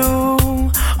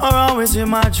 You are always in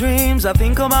my dreams. I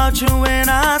think about you when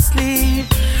I sleep.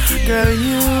 Girl,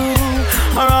 you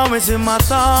are always in my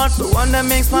thoughts, the one that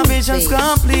makes my visions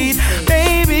complete.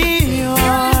 Baby, your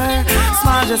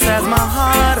smile just has my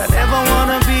heart. I never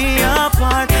wanna be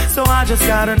apart, so I just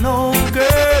gotta know,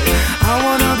 girl, I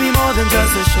wanna be more than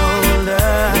just a shoulder.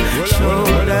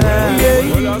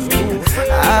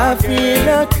 I feel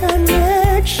a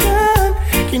connection.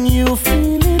 Can you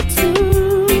feel it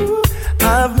too?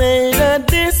 I've made a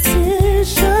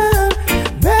decision,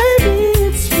 baby,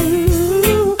 it's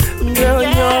you. Girl,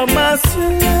 you're my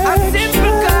selection. I'm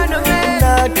simple kind of man. And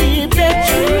I keep it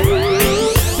true.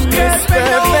 It's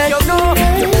perfect.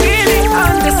 You really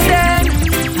understand.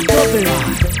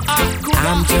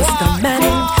 I'm just a man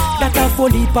that have full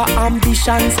heap of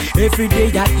ambitions. Every day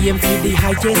I aim for the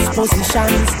highest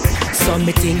positions. Some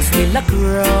me things still a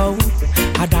grow,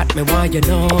 that me want you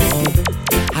know.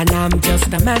 And I'm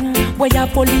just a man where you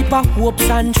full heap of hopes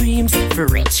and dreams. For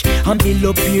rich and build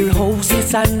up your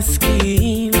houses and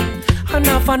scheme, and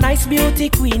have a nice beauty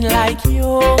queen like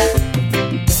you.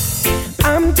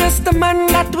 I'm just a man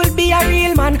that will be a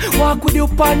real man. Walk with you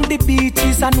on the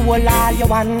beaches and hold all you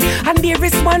want. And there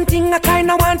is one thing I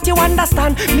kinda want you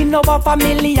understand. Me know of a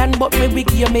million, but me will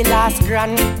give me last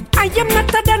grand. I am not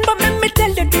a dan, but let me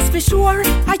tell you this for sure.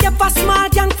 I have a small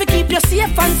young to keep you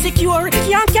safe and secure.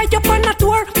 Can't get you on a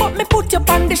tour, but me put you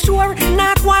on the shore.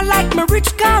 Not one like me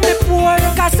rich, call me poor.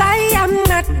 Cause I am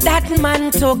not that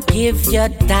man to give you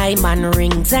diamond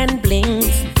rings and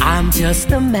blings. I'm just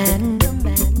a man,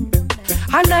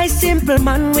 a nice simple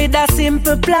man with a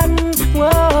simple plan.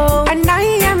 Whoa. And I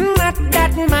am not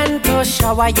that man to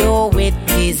shower you with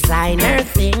designer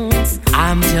things.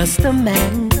 I'm just a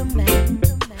man,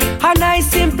 a nice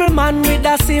simple man with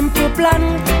a simple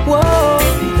plan. Whoa.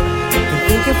 Don't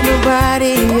think of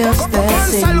nobody else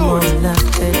that's in more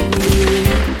love than you.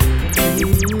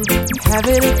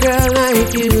 Having a girl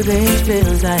like you, this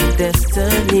feels like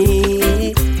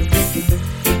destiny.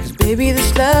 Baby,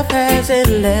 this love has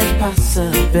endless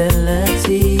possibilities.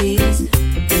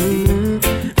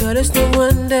 But it's no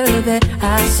wonder that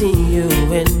I see you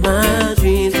in my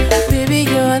dreams. Baby,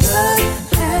 your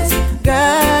love has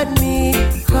got me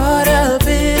caught up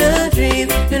in a dream.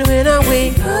 And when I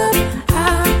wake up, I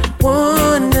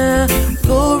wanna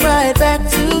go right back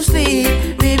to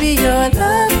sleep. Baby, your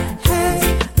love has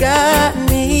got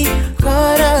me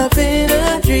caught up in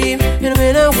a dream. And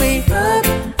when I wake up,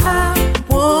 I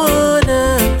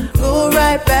wanna go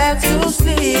right back to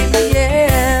sleep,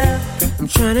 yeah. I'm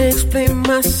trying to explain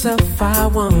myself, I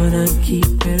wanna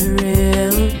keep it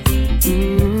real.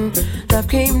 Love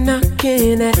came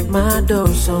knocking at my door,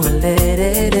 so I let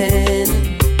it in.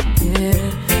 Yeah,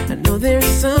 I know there's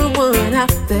someone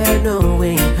out there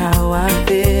knowing how I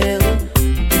feel.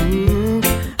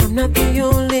 I'm not the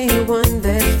only one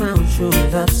that's found true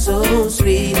love so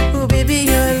sweet. Oh, baby,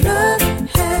 your love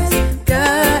has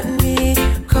got me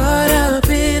caught up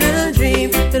in a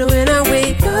dream. And when I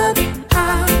wake up,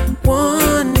 I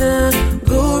wanna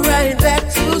go right back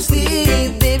to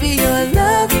sleep. Baby, your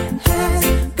love has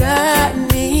got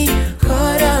me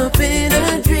caught up in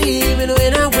a dream. And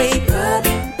when I wake up,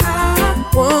 I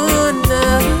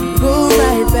wanna go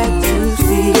right back to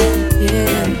sleep,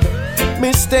 yeah.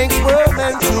 Mistakes were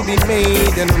meant to be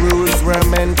made and rules were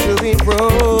meant to be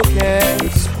broken.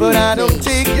 But I don't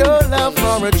take your love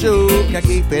for a joke, I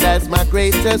keep it as my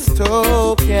greatest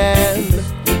token.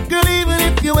 Girl, even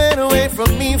if you went away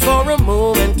from me for a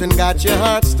moment and got your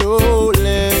heart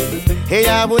stolen, hey,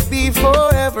 I would be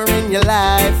forever in your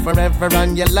life, forever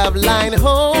on your love line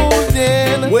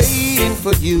holding, waiting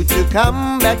for you to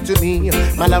come back to me.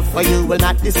 My love for you will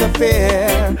not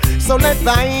disappear, so let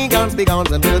bygones be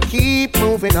gone and we'll keep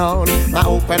moving on. My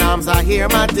open arms are here,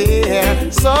 my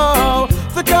dear. So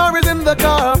the car is in the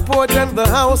carport and the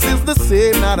house is the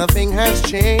same, not a thing has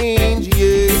changed,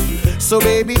 yeah. So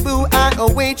baby boo, I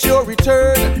await your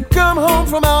return. Come home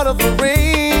from out of the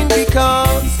rain,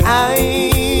 because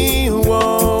I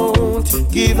won't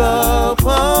give up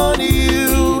on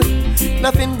you.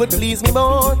 Nothing would please me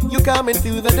more. You coming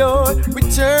through the door,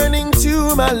 returning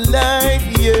to my life.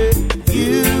 Yeah,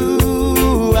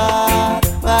 you are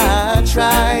my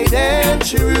tried and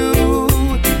true.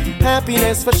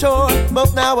 Happiness for sure,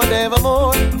 both now and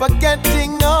evermore.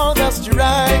 Forgetting all the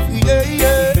strife. Yeah,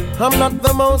 yeah. I'm not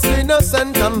the most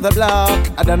innocent on the block.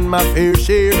 I done my fair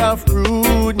share of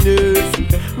rudeness.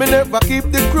 Me never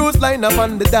keep the cruise line up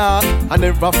on the dock. I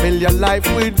never fill your life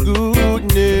with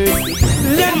goodness.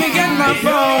 Let me get my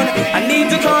phone. I need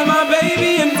to call my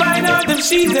baby and find out if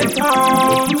she's at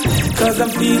home. Cause I'm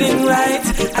feeling right.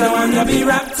 I don't wanna be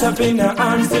wrapped up in her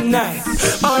arms tonight.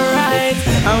 Alright,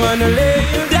 I wanna lay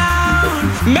you down,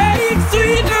 make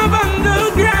sweet love on the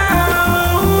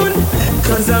ground.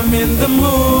 Cause I'm in the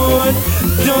mood.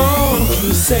 Don't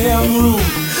you say I'm rude.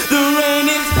 The rain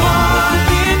is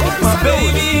falling, my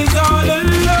baby is all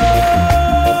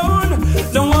alone.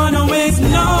 Don't wanna waste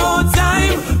no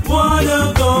time,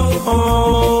 wanna go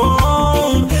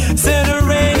home. Say the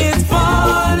rain is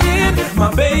falling, my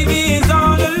baby is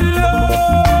all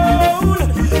alone.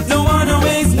 Don't wanna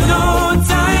waste no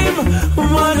time,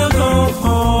 wanna go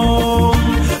home.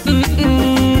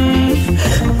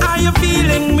 Are you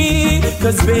feeling me?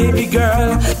 Cause baby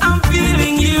girl, I'm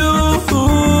feeling you.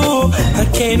 I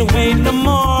can't wait no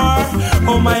more.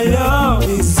 Oh, my love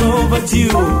is overdue.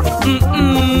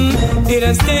 It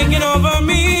has taken over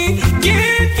me.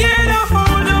 Can't get a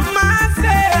hold of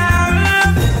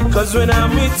myself. Cause when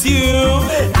I'm with you,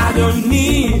 I don't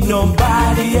need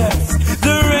nobody else.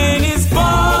 The rain is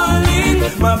falling,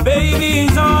 my baby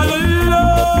is all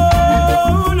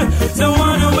alone. Don't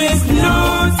wanna waste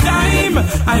no time,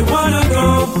 I wanna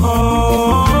go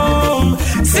home.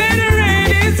 Say the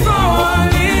rain is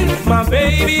falling, my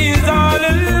baby is all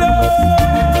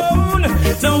alone.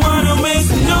 Don't wanna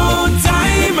waste no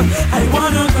time, I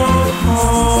wanna go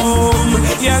home.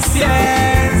 Yes,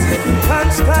 yes.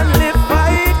 Constantly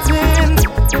fighting,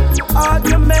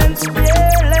 arguments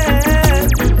yelling.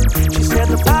 She said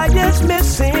the fire's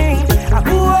missing.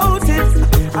 Who wrote it?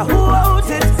 Who wrote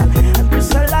it? This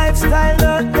a lifestyle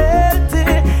not healthy.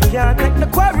 Can't take the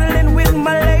quarreling with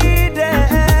my lady.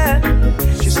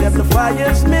 She said the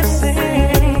fire's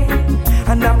missing,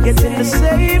 and I'm getting the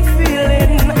same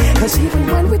feeling. Cause even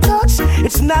when we touch,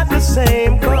 it's not the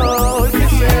same. Cold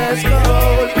kisses,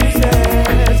 cold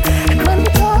kisses. And when we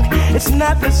talk, it's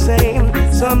not the same.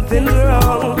 Something's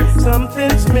wrong,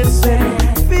 something's missing.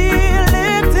 Feel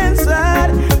it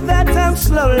inside that I'm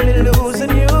slowly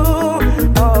losing you.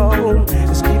 Oh,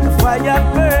 just keep the fire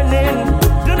burning.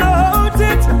 Do not hold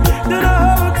it, do not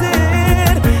hold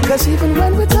it. Cause even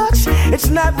when we touch, it's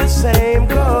not the same.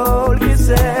 Cold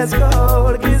kisses,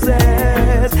 cold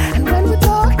kisses. And when we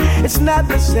talk, it's not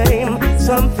the same.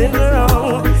 Something's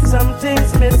wrong,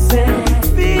 something's missing.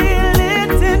 Feel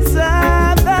it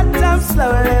inside that I'm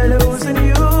slowly losing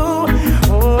you.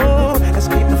 Oh, let's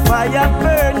keep the fire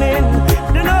burning.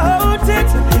 Do not hold it,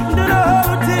 do not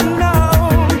hold it, no.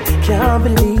 Can't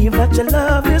believe that your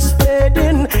love is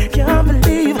fading. Can't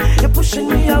believe you're pushing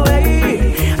me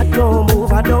away. I don't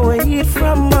move, I don't wait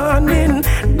from morning.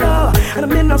 No, and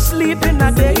I'm in no sleep in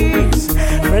the days.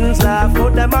 Friends laugh for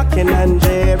them mocking and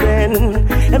jeering.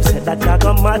 Them said that you're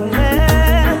gone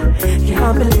mad.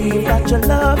 Can't believe that your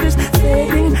love is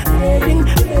fading, fading,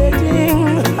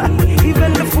 fading.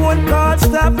 Even the phone calls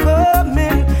stop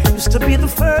coming. Used to be the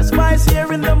first voice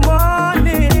here in the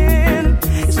morning.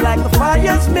 It's like the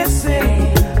fire's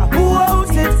missing. Who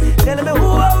owns it? Tell me who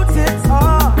owns it.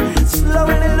 Oh,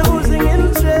 slowly losing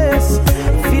interest.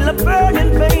 Feel a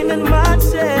burning pain in my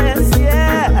chest.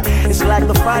 Yeah, it's like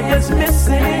the fire's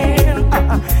missing.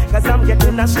 Cause I'm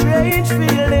getting a strange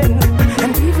feeling.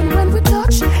 And even when we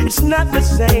touch, it's not the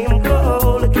same.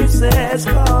 Cold kisses,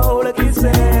 cold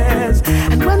kisses.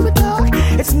 And when we talk,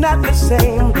 it's not the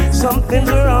same. Something's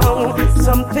wrong,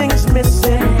 something's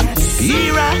missing.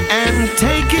 Here I am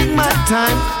taking my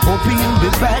time, hoping you'll be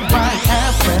back by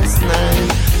 9:30.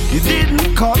 You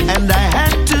didn't call and I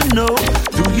had to know.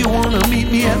 Do you wanna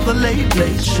meet me at the late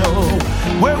show?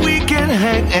 Where we can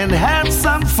hang and have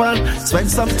some fun, spend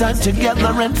some time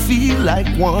together and feel like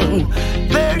one.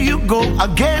 There you go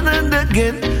again and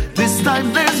again. This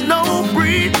time there's no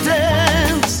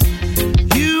pretense.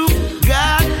 You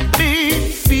got me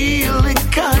feeling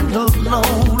kind of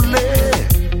lonely.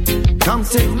 Come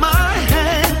take my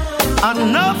hand.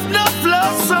 Enough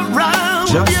love surround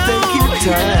you. Just take your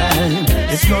time.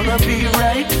 It's gonna be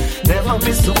right. Never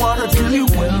miss the water till you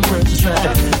well run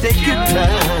dry. Take your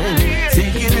time.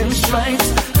 take it in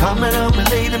stripes. Coming up and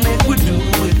lady, make we do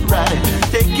it right.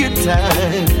 Take your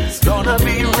time, it's gonna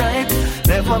be right.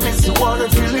 Never miss the water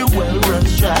till your well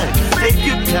runs dry. Take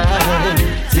your time,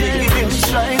 take it in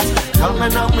stripes.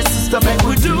 Coming up, my sister, make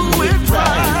we do it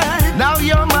right. Now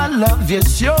you're my love,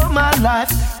 yes, you're my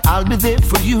life. I'll be there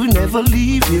for you, never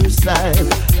leave your side.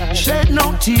 Shed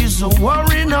no tears, don't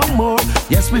worry no more.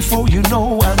 Yes, before you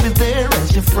know, I'll be there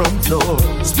at your front door.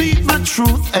 Speak the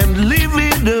truth and live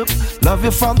it up. Love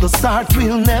you from the start,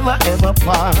 we'll never ever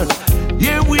part.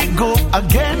 Here we go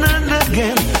again and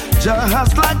again,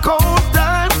 just like old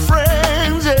time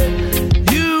friends.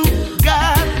 You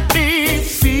got me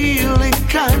feeling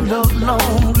kind of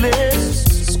lonely.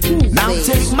 Now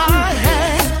take my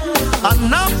hand,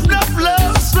 enough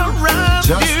love surround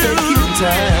you. Just take your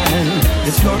time,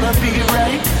 it's gonna be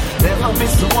right. Never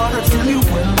miss the water till you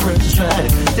well runs dry.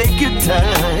 Take your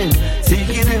time, take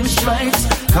it in stripes.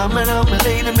 Coming up and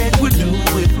lady, make we do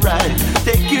it right.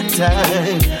 Take your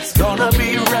time, it's gonna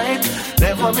be right.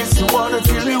 Never miss the water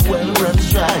till your well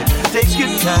runs dry. Take your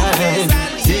time,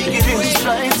 take it in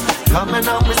stripes. Coming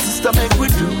up with sister, make we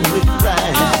do it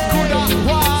right.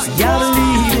 Y'all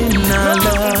believe in our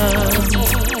love.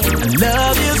 I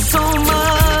love you so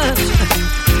much,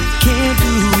 can't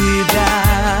do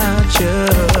without you.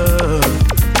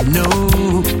 No,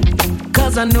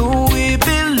 'cause I know we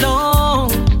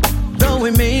belong. Though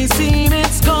it may seem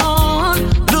it's gone,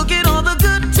 look at all the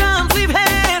good times we've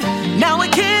had. Now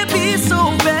it can't be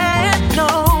so bad,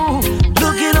 no.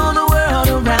 Look at all the world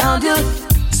around you.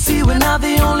 See, we're not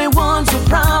the only ones with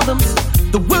problems.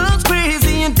 The world's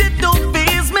crazy and it don't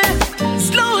faze me.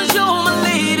 As long as you're my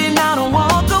lady, now don't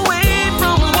walk away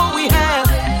from what we have.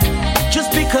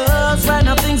 Just because right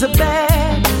now things are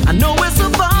bad. I know we're so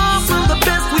far from the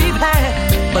best we've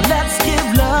had, but let's give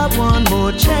love one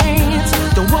more chance.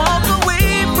 Don't walk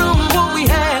away from what we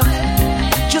have.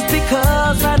 Just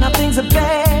because right now things are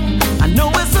bad. I know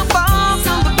we're so far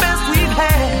from the best we've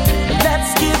had, but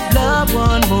let's give love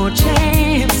one more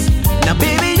chance. Now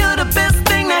baby, you're the best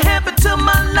thing that happened to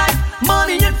my life.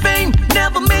 Money and fame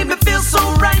never made me feel so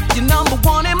right. You're number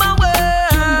one in my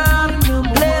world.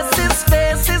 Blessings,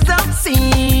 faces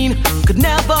unseen could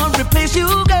never replace you,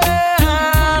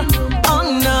 girl. Oh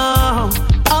no,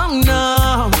 oh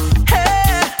no.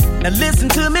 Hey, now listen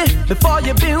to me. Before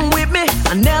you've been with me,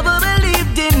 I never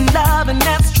believed in love, and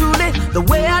that's truly the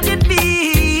way I did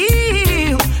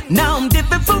feel. Now I'm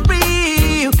different for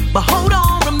real, but hold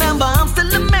on, remember I'm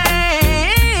still a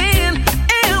man,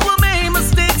 and we'll make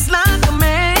mistakes like a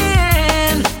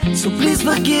man. So please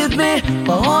forgive me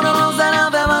for all the wrongs that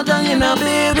I've ever done, you know,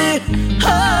 baby.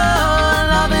 Oh,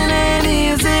 loving ain't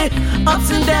easy. Ups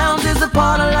and downs is a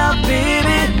part of life,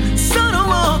 baby. So don't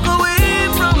walk away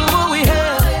from what we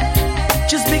have.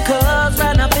 Just because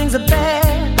right now things are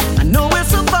bad. I know we're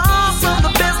so far from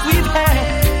the best we've had,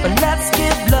 but let's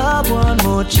give love one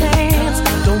more chance.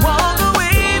 Don't walk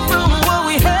away from what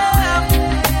we have.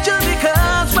 Just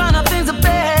because right now things are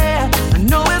bad. I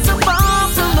know we're so far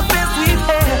from the best we've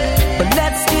had, but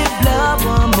let's give love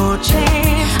one more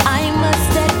chance. I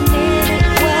must admit it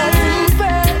wasn't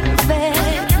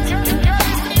perfect,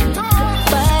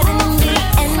 but in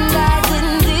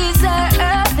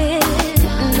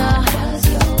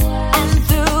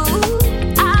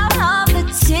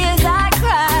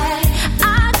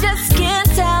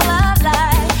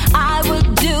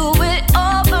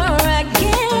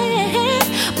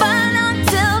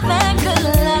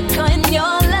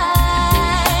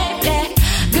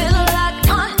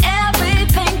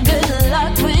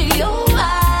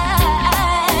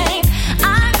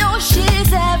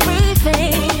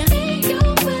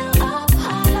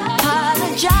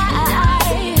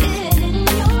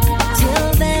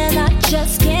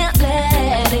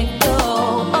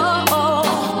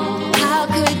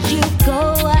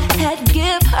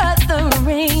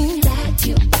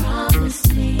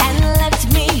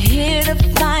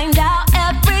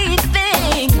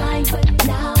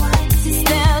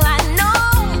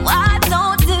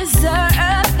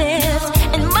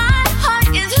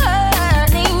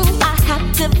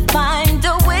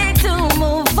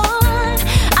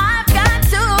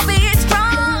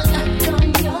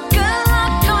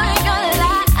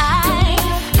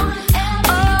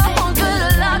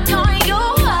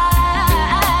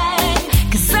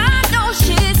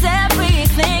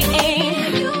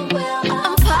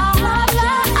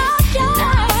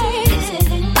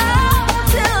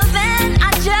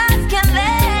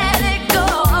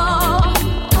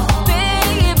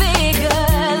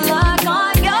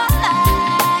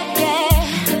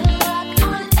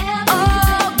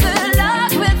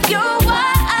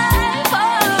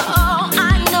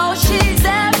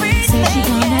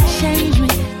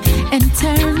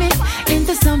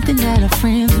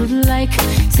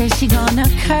say she gonna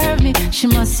curve me. She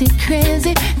must see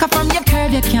crazy. Cause from your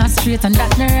curve you can't straighten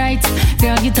that no right.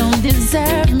 Girl, you don't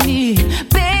deserve me.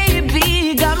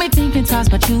 Baby, got me thinking twice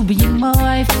about you being my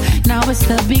wife. Now it's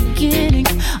the beginning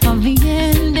of the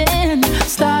ending.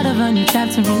 Start of a new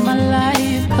chapter in my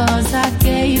life. Cause I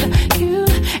gave you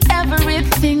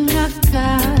everything I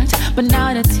got. But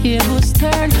now the tables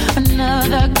turn.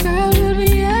 Another girl will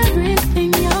be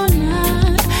everything you're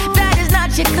not. That is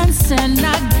not your concern.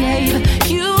 I gave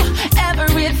you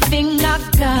everything I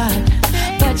got.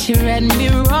 But you read me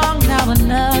wrong. Now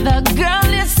another girl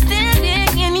is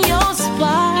standing in your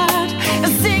spot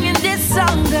and singing this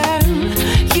song, girl.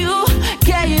 You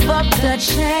gave up the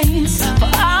chance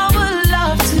for our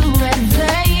love to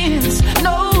advance.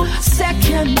 No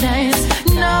second dance,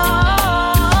 no.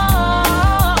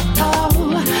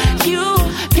 You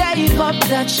gave up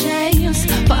the chance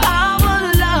for our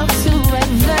love to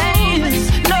advance.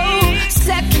 No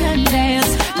second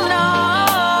dance, no.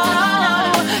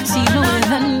 She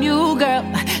with a new girl,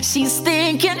 she's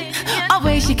thinking a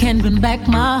way she can win back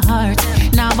my heart.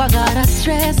 Now I gotta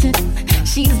stress it,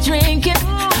 she's drinking,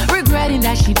 regretting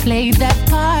that she played that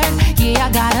part. Yeah, I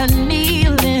got her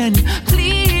kneeling,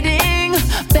 pleading,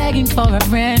 begging for a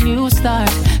brand new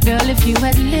start. Girl, if you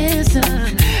had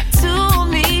listened to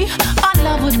me, our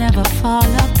love would never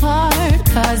fall apart.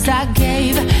 Cause I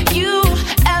gave you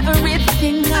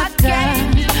everything I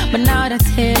got. But now the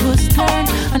tables turn.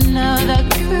 Another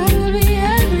girl will be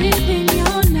everything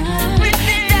you're not.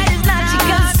 That is not your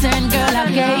concern, girl. I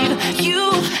gave you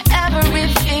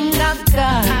everything I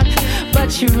got. But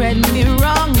you read me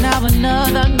wrong. Now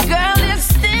another girl is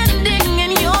standing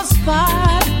in your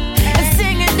spot and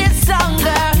singing this song,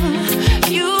 girl.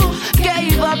 You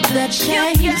gave up the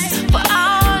chance for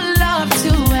our love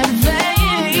to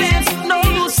advance.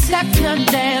 No second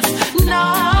dance, no.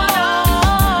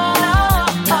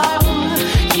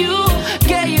 You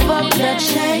gave up the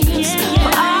chance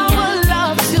for our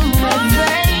love to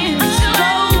advance.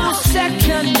 No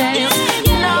second dance,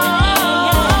 no.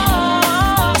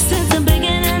 Since the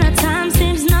beginning of time,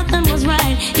 seems nothing was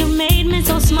right. You made me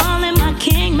so small in my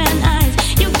kingman eyes.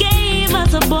 You gave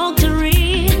us a book to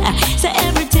read. Say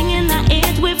everything in our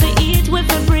eat, with it eat,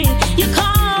 with it breathe. You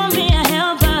called me a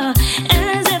helper,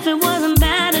 as if it wasn't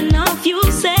bad enough. You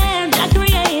said I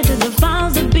created the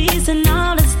fowls, the beasts, and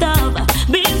all the stuff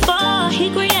before he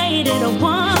created a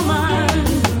woman.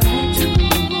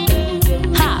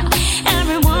 Ha!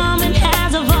 Every woman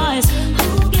has a voice.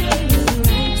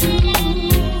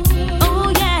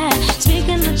 Oh yeah,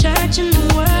 speaking the church and the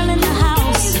world in the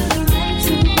house.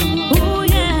 Oh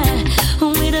yeah,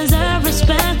 we deserve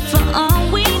respect for all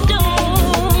we do.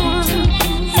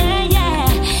 Hey yeah,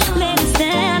 ladies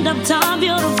stand up tall,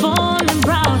 beautiful and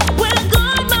proud. We're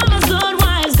good mamas, good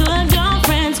wives, good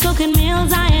girlfriends, cooking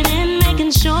meals, ironing,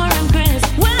 making sure I'm crisp.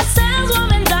 We're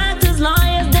saleswomen, doctors,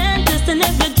 lawyers, dentists, and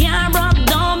if you can't rock,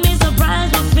 don't be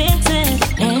surprised we'll fix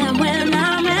it. And when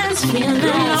our man's feeling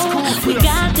low, we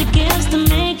got the gifts to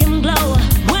make him glow.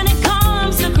 When it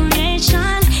comes to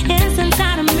creation, it's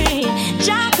inside of me.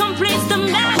 Jah completes the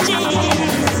magic.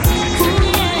 Ooh,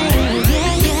 yeah, yeah,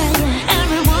 yeah, yeah.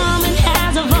 Every woman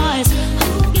has a voice.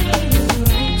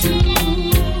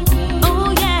 Oh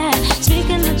yeah,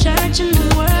 speaking the church and the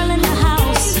world in the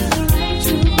house.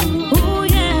 Oh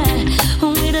yeah,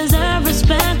 we deserve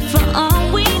respect for all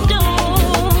we do.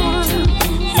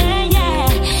 Hey yeah,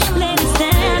 ladies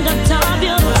stand up tall,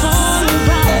 beautiful and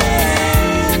bright.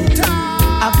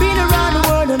 I've been around the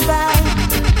world and back,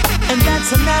 and that's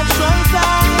a natural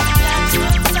fact.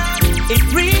 It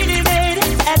really made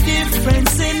a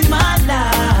difference in my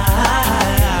life.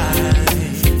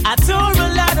 I toured a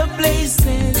lot of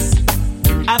places,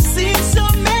 I've seen so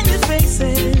many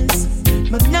faces,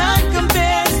 but none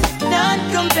compares, none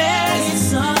compares.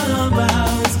 It's all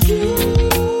about you.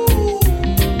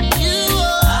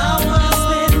 I wanna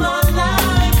spend my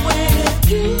life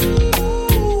with you.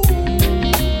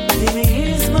 Baby,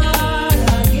 here's my heart,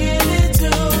 I'll give it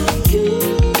to you.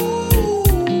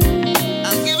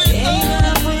 I'll give it. Ain't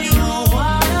gonna put no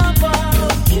one above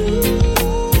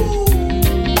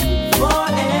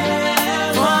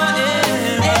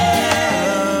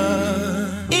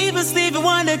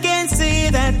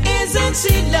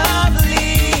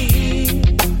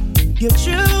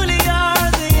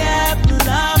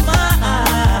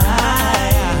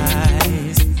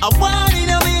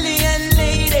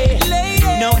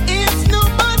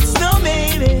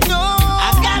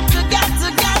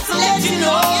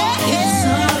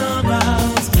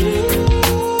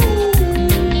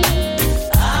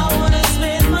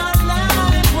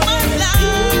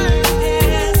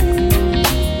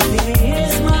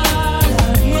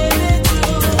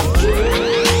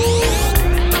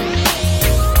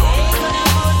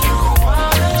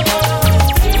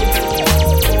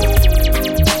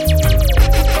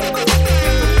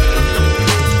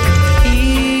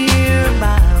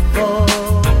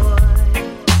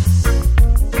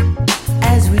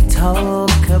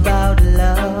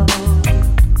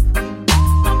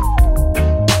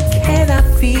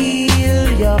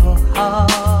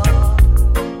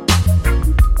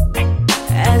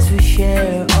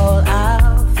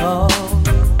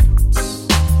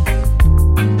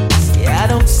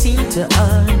to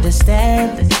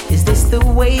understand, is this the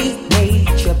way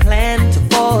nature planned to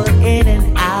fall in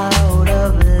and out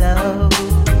of love?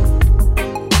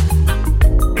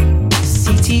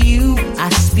 See, to you I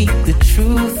speak the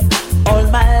truth. All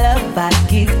my love I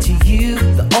give to you.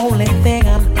 The only thing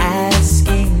I'm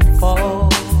asking for,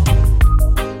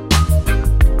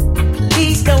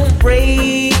 please don't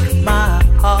break my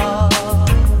heart.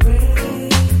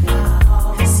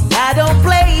 See, I don't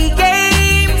play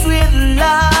games with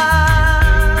love.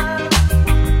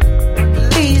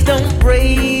 Please don't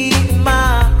break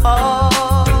my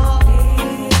heart.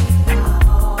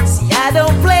 See, I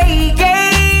don't play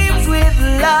games with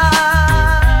love.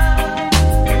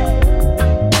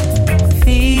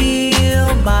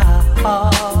 Feel my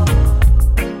heart.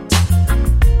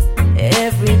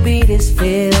 Every beat is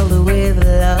filled with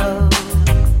love.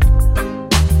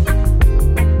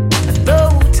 And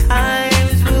though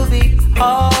times will be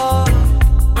hard,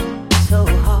 so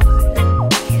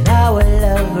hard, can our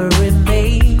love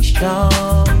remain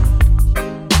strong?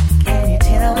 Can you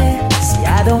tell me? See,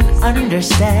 I don't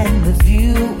understand the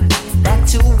view that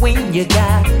to win you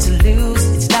got to lose.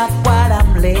 It's not what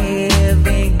I'm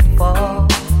living for.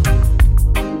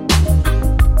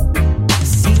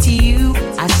 See, to you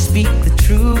I speak the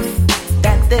truth,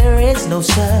 that there is no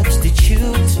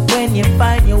substitute when you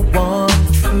find your one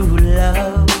true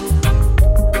love.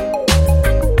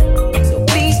 So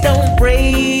please don't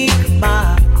break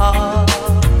my heart.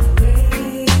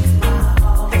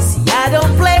 See, I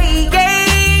don't play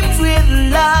games with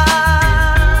love.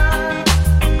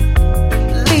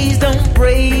 Please don't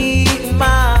break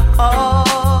my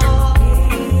heart.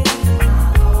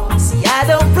 See, I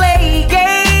don't play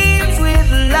games with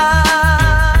love.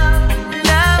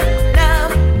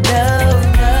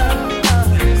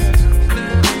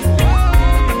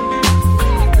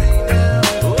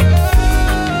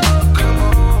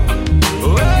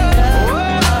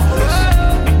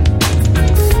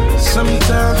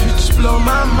 Sometimes you just blow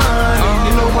my mind, and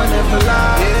you know I never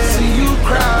lie. See you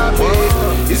cry,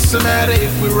 baby. It's a matter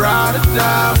if we ride or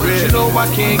die, but you know I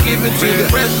can't give it to the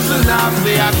presence, and I'll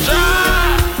say I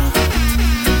try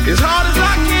as hard as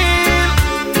I can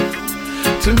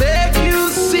to make you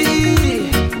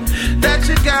see that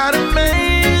you got a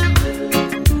man.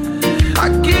 I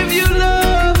give you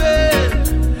love,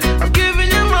 and I'm giving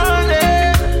you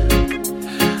money.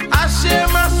 I share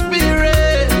my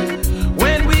spirit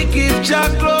when we give Jah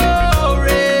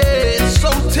glory. So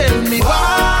tell me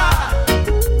why.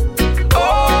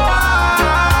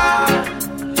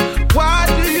 Why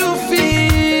do you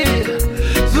feel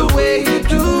the way you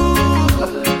do?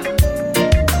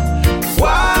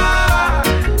 Why?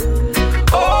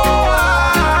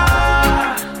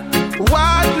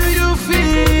 Why do you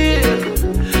feel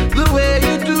the way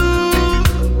you do?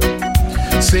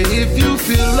 Say if you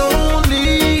feel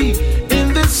lonely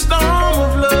in this storm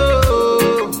of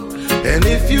love, and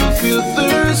if you feel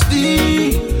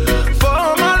thirsty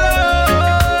for my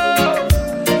love,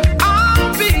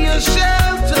 I'll be your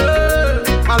shelter.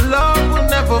 My love will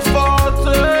never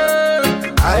falter.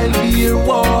 I'll be your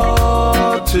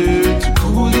water to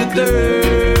cool your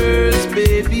thirst,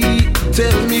 baby.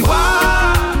 Tell me why.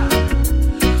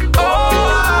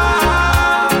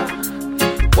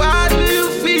 Why do you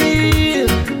feel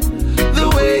the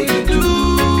way you do,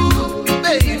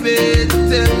 baby?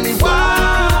 Tell me why.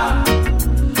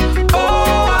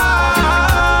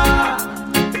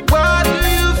 Why do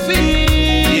you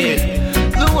feel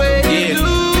the way you do?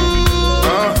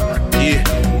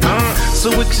 So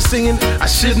what you singing? I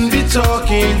shouldn't be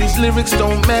talking. These lyrics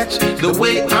don't match the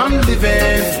way I'm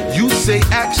living. You say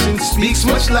action speaks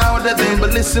much louder than,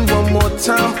 but listen one more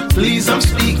time, please. I'm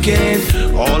speaking.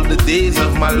 All the days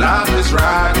of my life is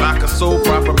right, like a soap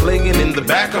opera playing in the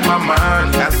back of my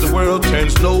mind. As the world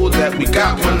turns, know that we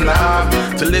got one life.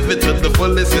 To live it to the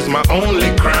fullest is my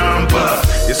only crown. But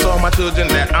it's all my children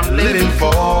that I'm living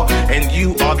for, and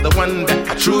you are the one that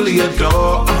I truly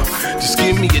adore. Just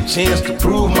give me a chance to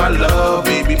prove my love,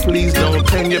 baby. Please don't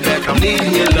turn your back. I'm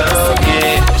needing your love,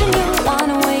 yeah.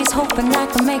 One ways hoping I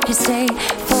can make you stay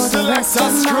for the rest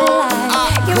of my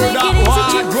life. You make it easy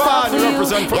to fall for you.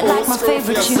 You're like my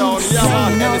favorite tune.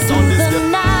 Saying all through the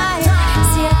night.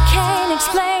 See, I can't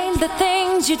explain the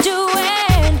things you're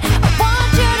doing. I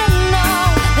want you to know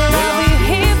that I'll be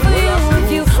here for you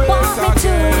if you want me to,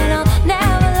 and I'll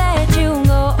never let you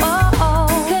go.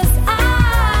 'Cause I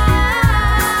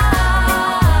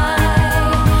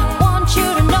want you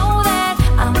to know that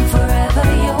I'm forever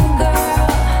your girl.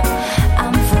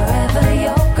 I'm forever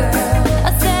your girl.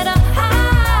 I said I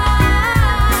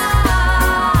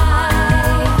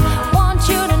want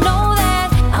you to know that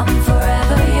I'm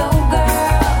forever your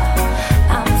girl.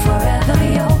 I'm forever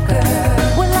your girl.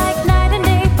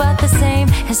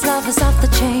 love is off the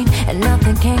chain, and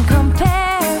nothing can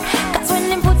compare. Cause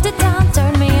when he put it down,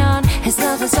 turn me on. His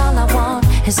love is all I want,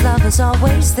 his love is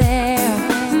always there.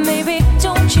 Baby,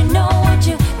 don't you know what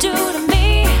you do to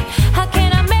me? How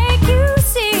can I make you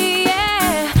see?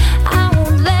 Yeah, I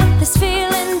won't let this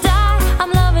feeling die.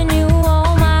 I'm loving you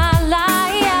all my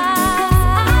life.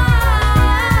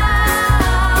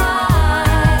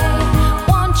 I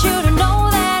want you to know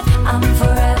that I'm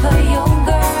forever your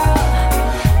girl.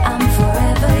 I'm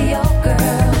forever your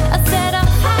girl. I said I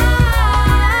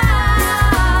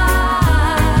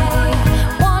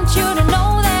want you to know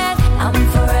that I'm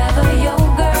forever your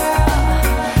girl.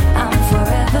 I'm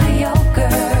forever your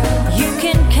girl. You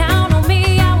can count on me,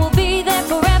 I will be there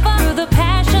forever. Through the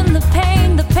passion, the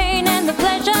pain and the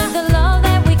pleasure. The love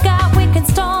that we got, we can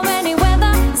storm any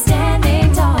weather.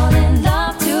 Standing tall in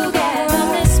love together. From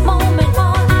this moment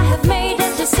on, I have made a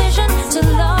decision to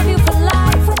love you for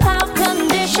life without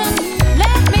condition.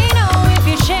 Let me know if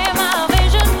you share my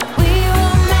vision. We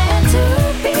were meant to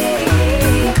be.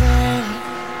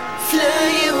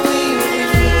 Fly away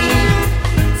with me,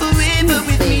 forever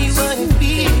with me, one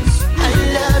piece. I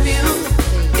love you,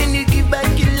 and you give back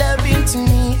your loving to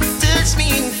me. Touch me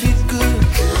if you could,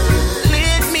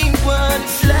 let me wanna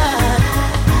fly.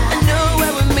 I know I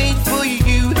was made for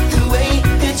you, the way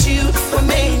that you were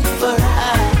made for I.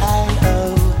 Oh,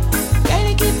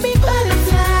 gotta give me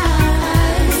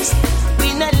butterflies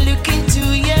when I look into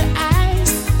your eyes.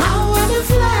 I wanna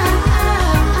fly,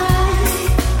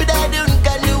 but I don't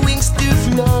got no wings to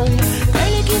fly. Girl,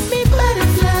 you give me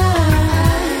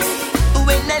butterflies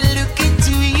when I look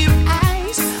into your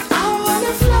eyes. I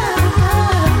wanna fly,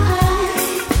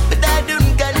 but I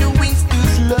don't got no wings to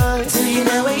fly. Do you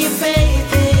know where your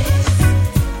faith is?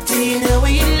 Do you know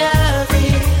where your love is?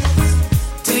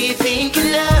 Do you think you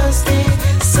lost it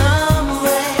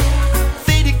somewhere?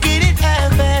 Think you get it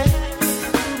happen?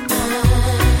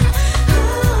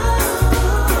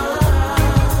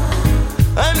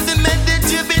 I'm the man that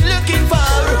you've been looking for.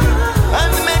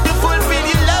 I'm the man to fulfill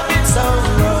your loving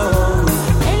sorrow.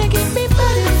 And you give me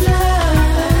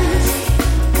butterflies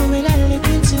when I look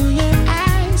into your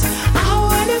eyes. I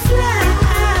wanna fly,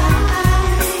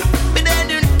 but I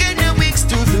don't get no wings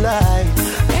to fly.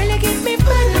 And you give me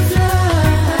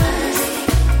butterflies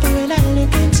when I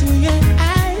look into your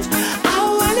eyes. I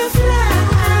wanna fly.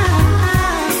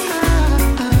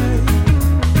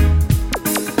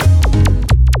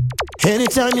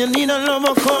 Anytime you need a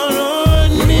lover, call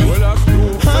on me.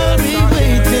 I'll be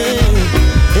waiting.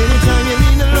 Anytime you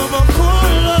need a lover,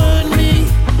 call on me.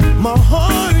 My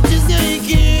heart is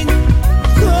aching.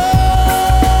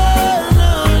 Call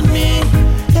on me.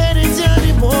 Anytime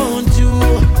you want to.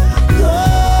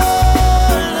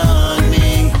 Call on me.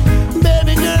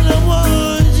 Baby girl, I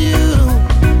want you.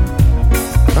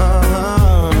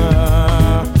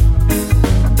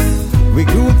 We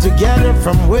grew together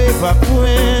from way back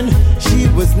when. She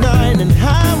was 9 and I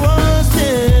was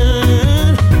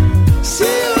 10. She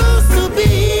used to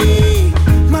be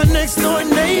my next door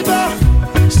neighbor.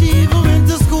 She even went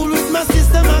to school with my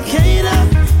sister Makeda.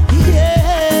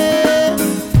 Yeah.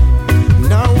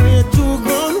 Now we're two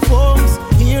grown folks.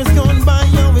 Years gone by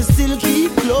and we still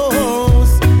keep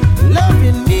close.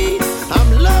 Loving me, I'm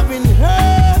loving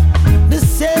her the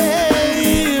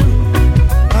same.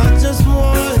 I just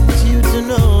want you to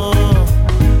know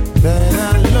that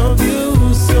I love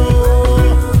you so.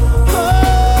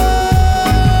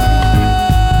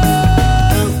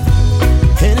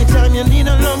 Anytime you need a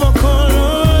lover, call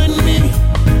on me.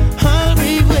 I'll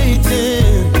be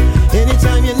waiting.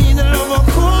 Anytime you need a lover,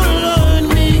 call on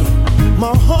me.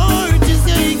 My heart is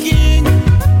aching.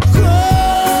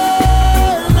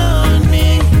 Call on me.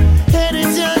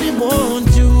 Anytime you want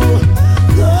to.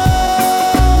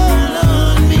 Call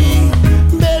on me.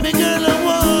 Baby girl, I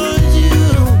want you.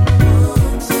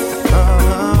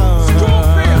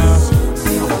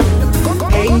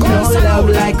 Ain't no love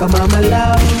like a mama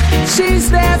love. She's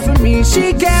there for me,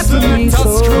 she cares for me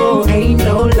so. Ain't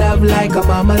no love like a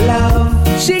mama love.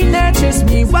 She nurtures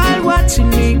me while watching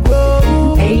me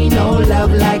grow. Ain't no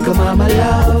love like a mama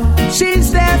love.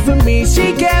 She's there for me,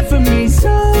 she cares for me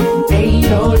so. Ain't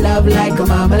no love like a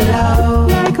mama love.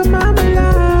 Like a mama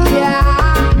love.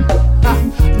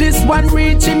 Yeah. This one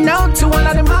reaching out to all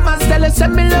of the mamas. Tell us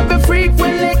send me love you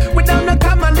frequently. Without no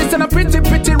comment, this is a pretty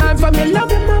rhyme for me.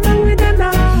 Love your mama with a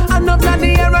now. And up down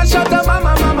the air and shout out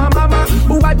mama, mama, mama.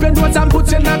 Who wipe your nose and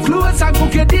put you in a clothes and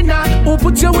cook your dinner. Who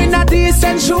put you in a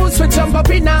decent shoes with jump up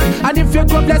in her. And if you're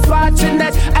God watching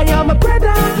that, I am a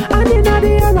brother. And in the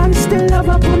air and still love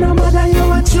up on a mother, you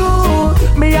are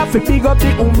true. Me have to pick up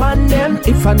the woman them.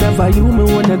 If I never you, me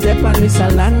wanna dep on this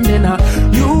land then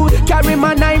you carry carry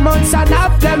my 9 months and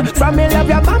have them. From me love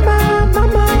your mama,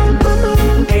 mama,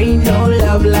 mama. Ain't no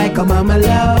love like a mama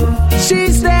love.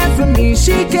 She's there for me,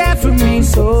 she care for me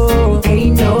so.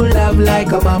 Ain't no love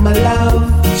like a mama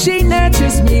love. She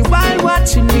nurtures me while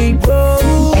watching me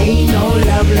grow. Ain't no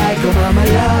love like a mama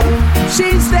love.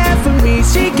 She's there for me,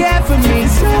 she care for me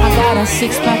so. I got a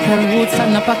 6-pack of roots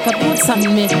and a pack of boots on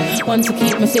me. One to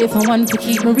keep me safe and one to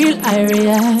keep me real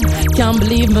area. Can't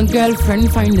believe my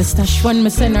girlfriend find the stash. When me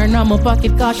send her in my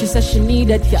pocket cause she said she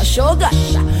needed cash. Oh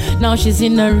gosh, now she's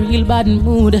in a real bad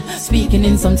mood. Speaking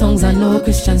in some tongues I know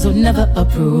Christians would never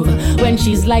approve. When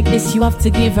she's like this you have to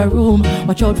give her room.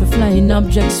 Watch out for flying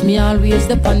objects, me always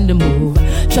the on the move.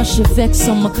 Just she vex,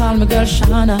 some call me girl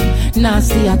Shana.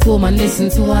 Nasty at home and listen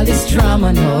to all this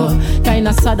drama, no.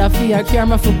 Kinda sad I fear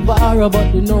camera for borrow,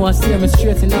 but you know I steer me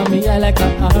straight in on me eye like a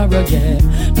horror, yeah.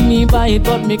 Me buy it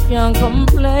but me can't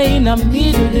complain. I'm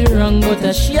me do the wrong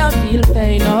but she a feel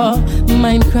pain, oh.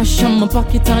 Mine crush on my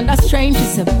pocket and that's strange. She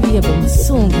said baby me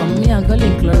soon come me and go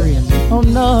link Lorraine. Oh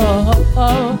no,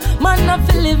 oh, man not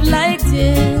feel live like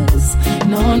this.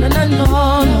 No, no, no, no,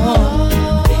 no.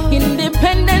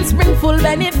 Independence bring full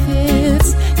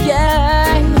benefits,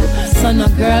 yeah. So no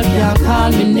girl can't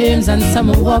call me names and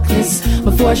some walkless.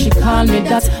 Before she call me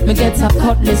that, me get a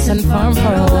cutlass and farm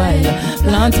for a while.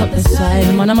 Plant up the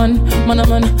soil, man a man, man a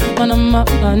man, man a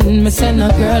man. Me say no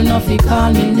girl no fi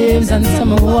call me names and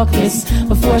some walkless.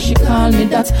 Before she call me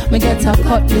that, me get a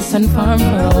cutlass and farm for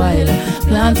a while.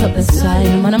 Plant up the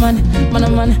soil, man a man, man a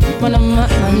man, man a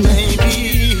man.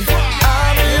 Baby,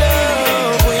 I'm in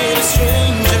love with a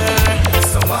stranger.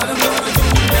 So what am I gonna do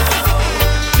now?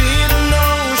 Didn't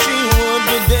know she would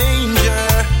be danger.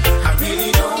 I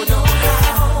really don't know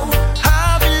how.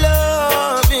 I'm in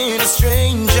love with a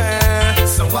stranger.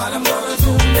 So what I'm gonna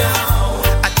do now?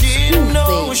 I didn't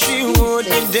know she would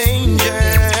be danger.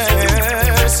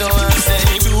 So I say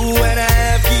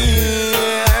 2.5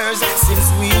 years since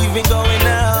we've been going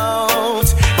out.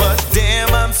 But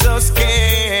damn, I'm so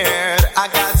scared. I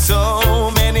got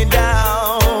so many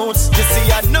doubts. You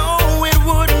see, I know it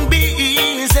wouldn't be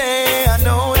easy. I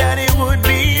know that it would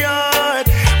be hard.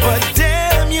 But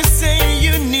damn, you say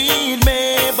you need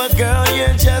me. But girl,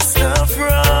 you're just a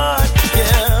fraud.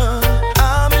 Yeah,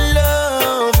 I'm in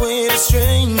love with a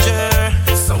stranger.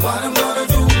 So what I'm gonna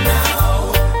do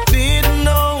now? Didn't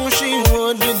know she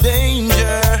would be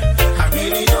danger. I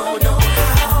really don't know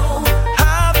how.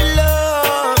 I'm in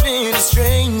love with a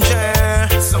stranger.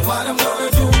 So what I'm gonna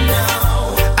do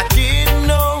now? I didn't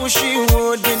know she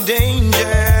would be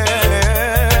danger.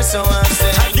 So I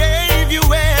said I gave you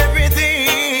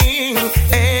everything,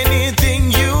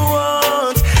 anything you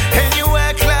want, and you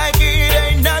act like it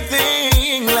ain't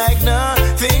nothing, like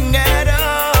nothing at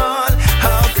all.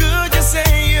 How could you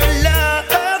say you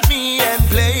love me and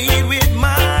play with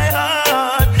my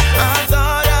heart? I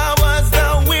thought I was the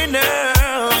winner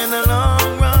in the long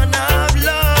run of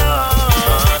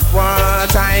love.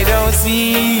 What I don't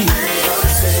see,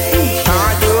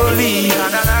 I don't leave.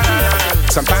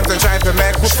 Sometimes I try to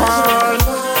make me fall,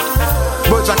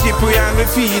 but I keep we on my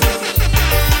feet.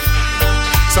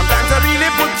 Sometimes I really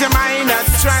put your mind at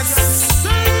stress,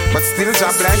 but still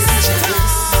I bless.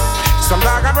 Some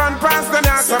dog I run past them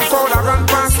now, some cold I run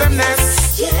past them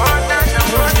nest. It's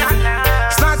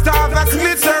not all that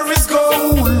glitter is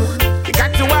gold. You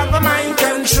got to have the mind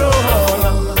control.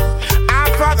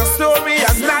 After the story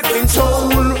has not been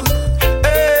told.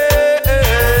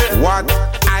 What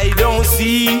I don't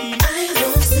see,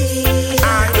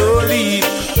 I don't leave.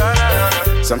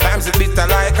 Sometimes it's bitter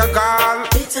like a gall,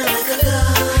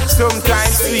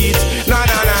 sometimes sweet. No,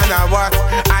 no, no, no. What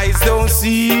eyes don't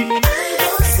see,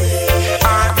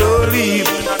 I don't leave.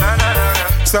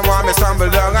 Some want me stumble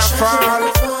down and fall.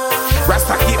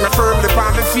 Rasta keep me firmly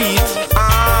on my feet.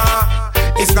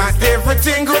 It's not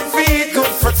everything good feet,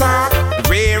 good for talk. The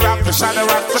way up the shadow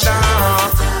up the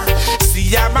dark.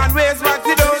 See a man ways, but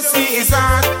you don't see his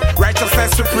heart.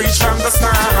 Righteousness to preach from the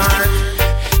start.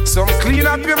 So clean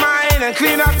up your mind and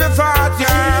clean up your thought,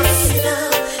 yes.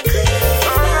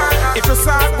 If you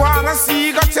start wanna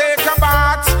see, go take a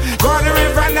bath. Go to the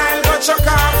river Nile, go chuck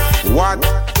up. What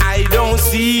I don't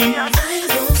see,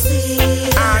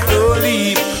 I don't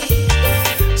leave.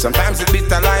 Sometimes it's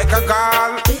bitter like a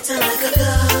gall,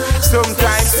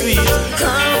 sometimes sweet.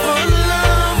 Our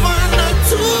love on a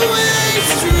two-way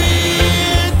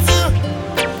street.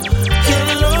 Get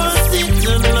lost in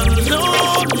a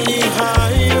lonely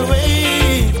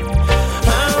highway.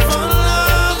 Our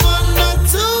love on a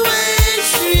two-way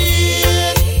street.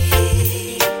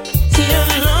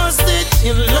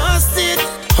 You lost it,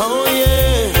 oh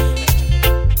yeah.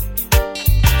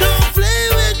 Don't play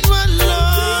with my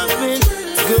loving,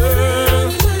 girl.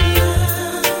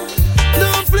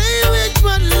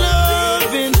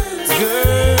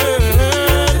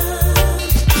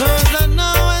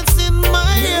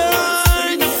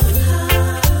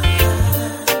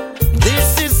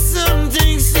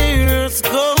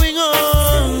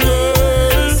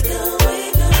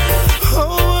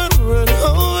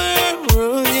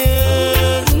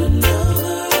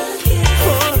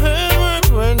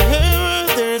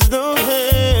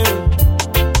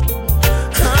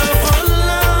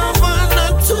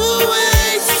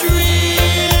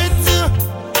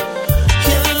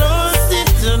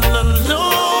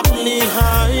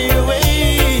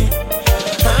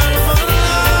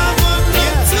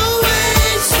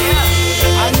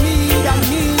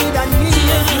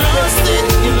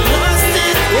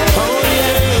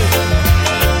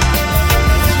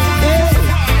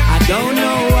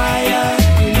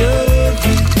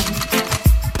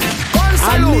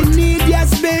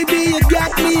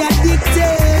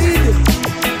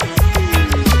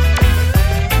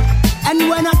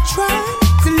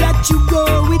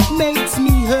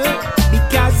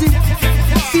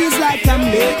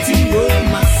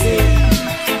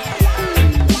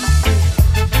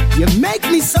 You make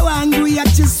me so angry, I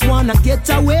just wanna get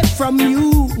away from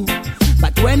you.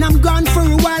 But when I'm gone for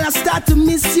a while, I start to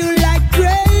miss you like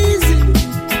crazy.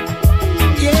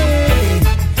 Yeah,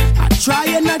 I try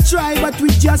and I try, but we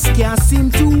just can't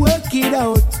seem to work it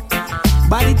out.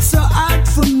 But it's so hard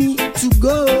for me to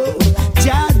go,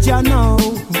 Jaja, no.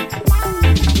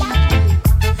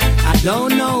 I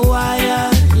don't know why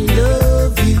I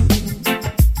love you.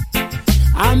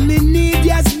 I'm in need,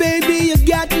 yes, baby, you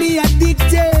got me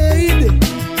addicted.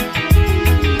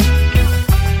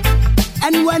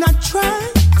 And when I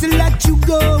try to let you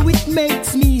go, it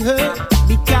makes me hurt,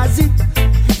 because it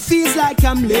feels like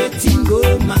I'm letting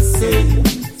go myself.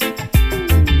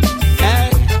 Hey,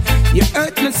 you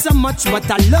hurt me so much, but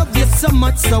I love you so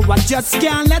much, so I just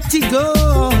can't let it go.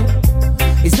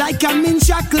 It's like I'm in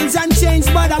shackles and chains,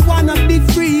 but I wanna be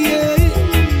free.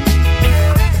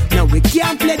 Now we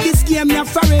can't play this game now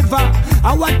forever.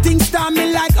 Our things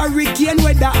stormy like hurricane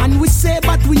weather, and we say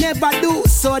but we never do,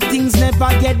 so things never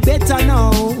get better now.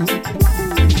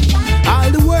 All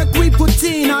the work we put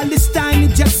in, all this time,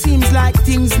 it just seems like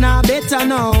things now better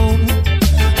now.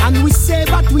 And we say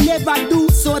but we never do,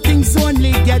 so things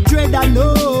only get dreader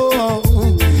now.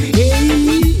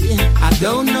 Hey, I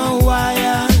don't know why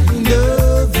I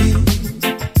love you.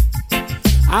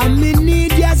 I'm in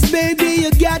need, yes, baby,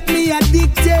 you got me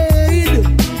addicted.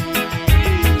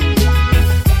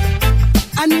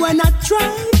 And when I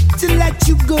try to let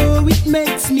you go, it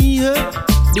makes me hurt,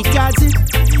 because it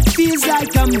feels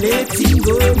like I'm letting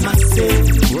go myself.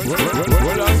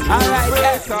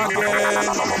 Alright,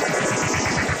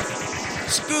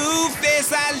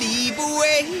 Screwface, I leave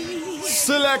away.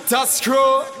 Selector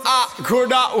Screw,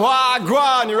 good at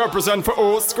Wagwan. You represent for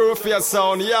old Screwface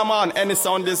sound. Yeah, man, any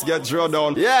sound this get drawn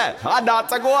down. Yeah, I that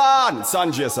go on.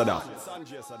 Sanjay Sada.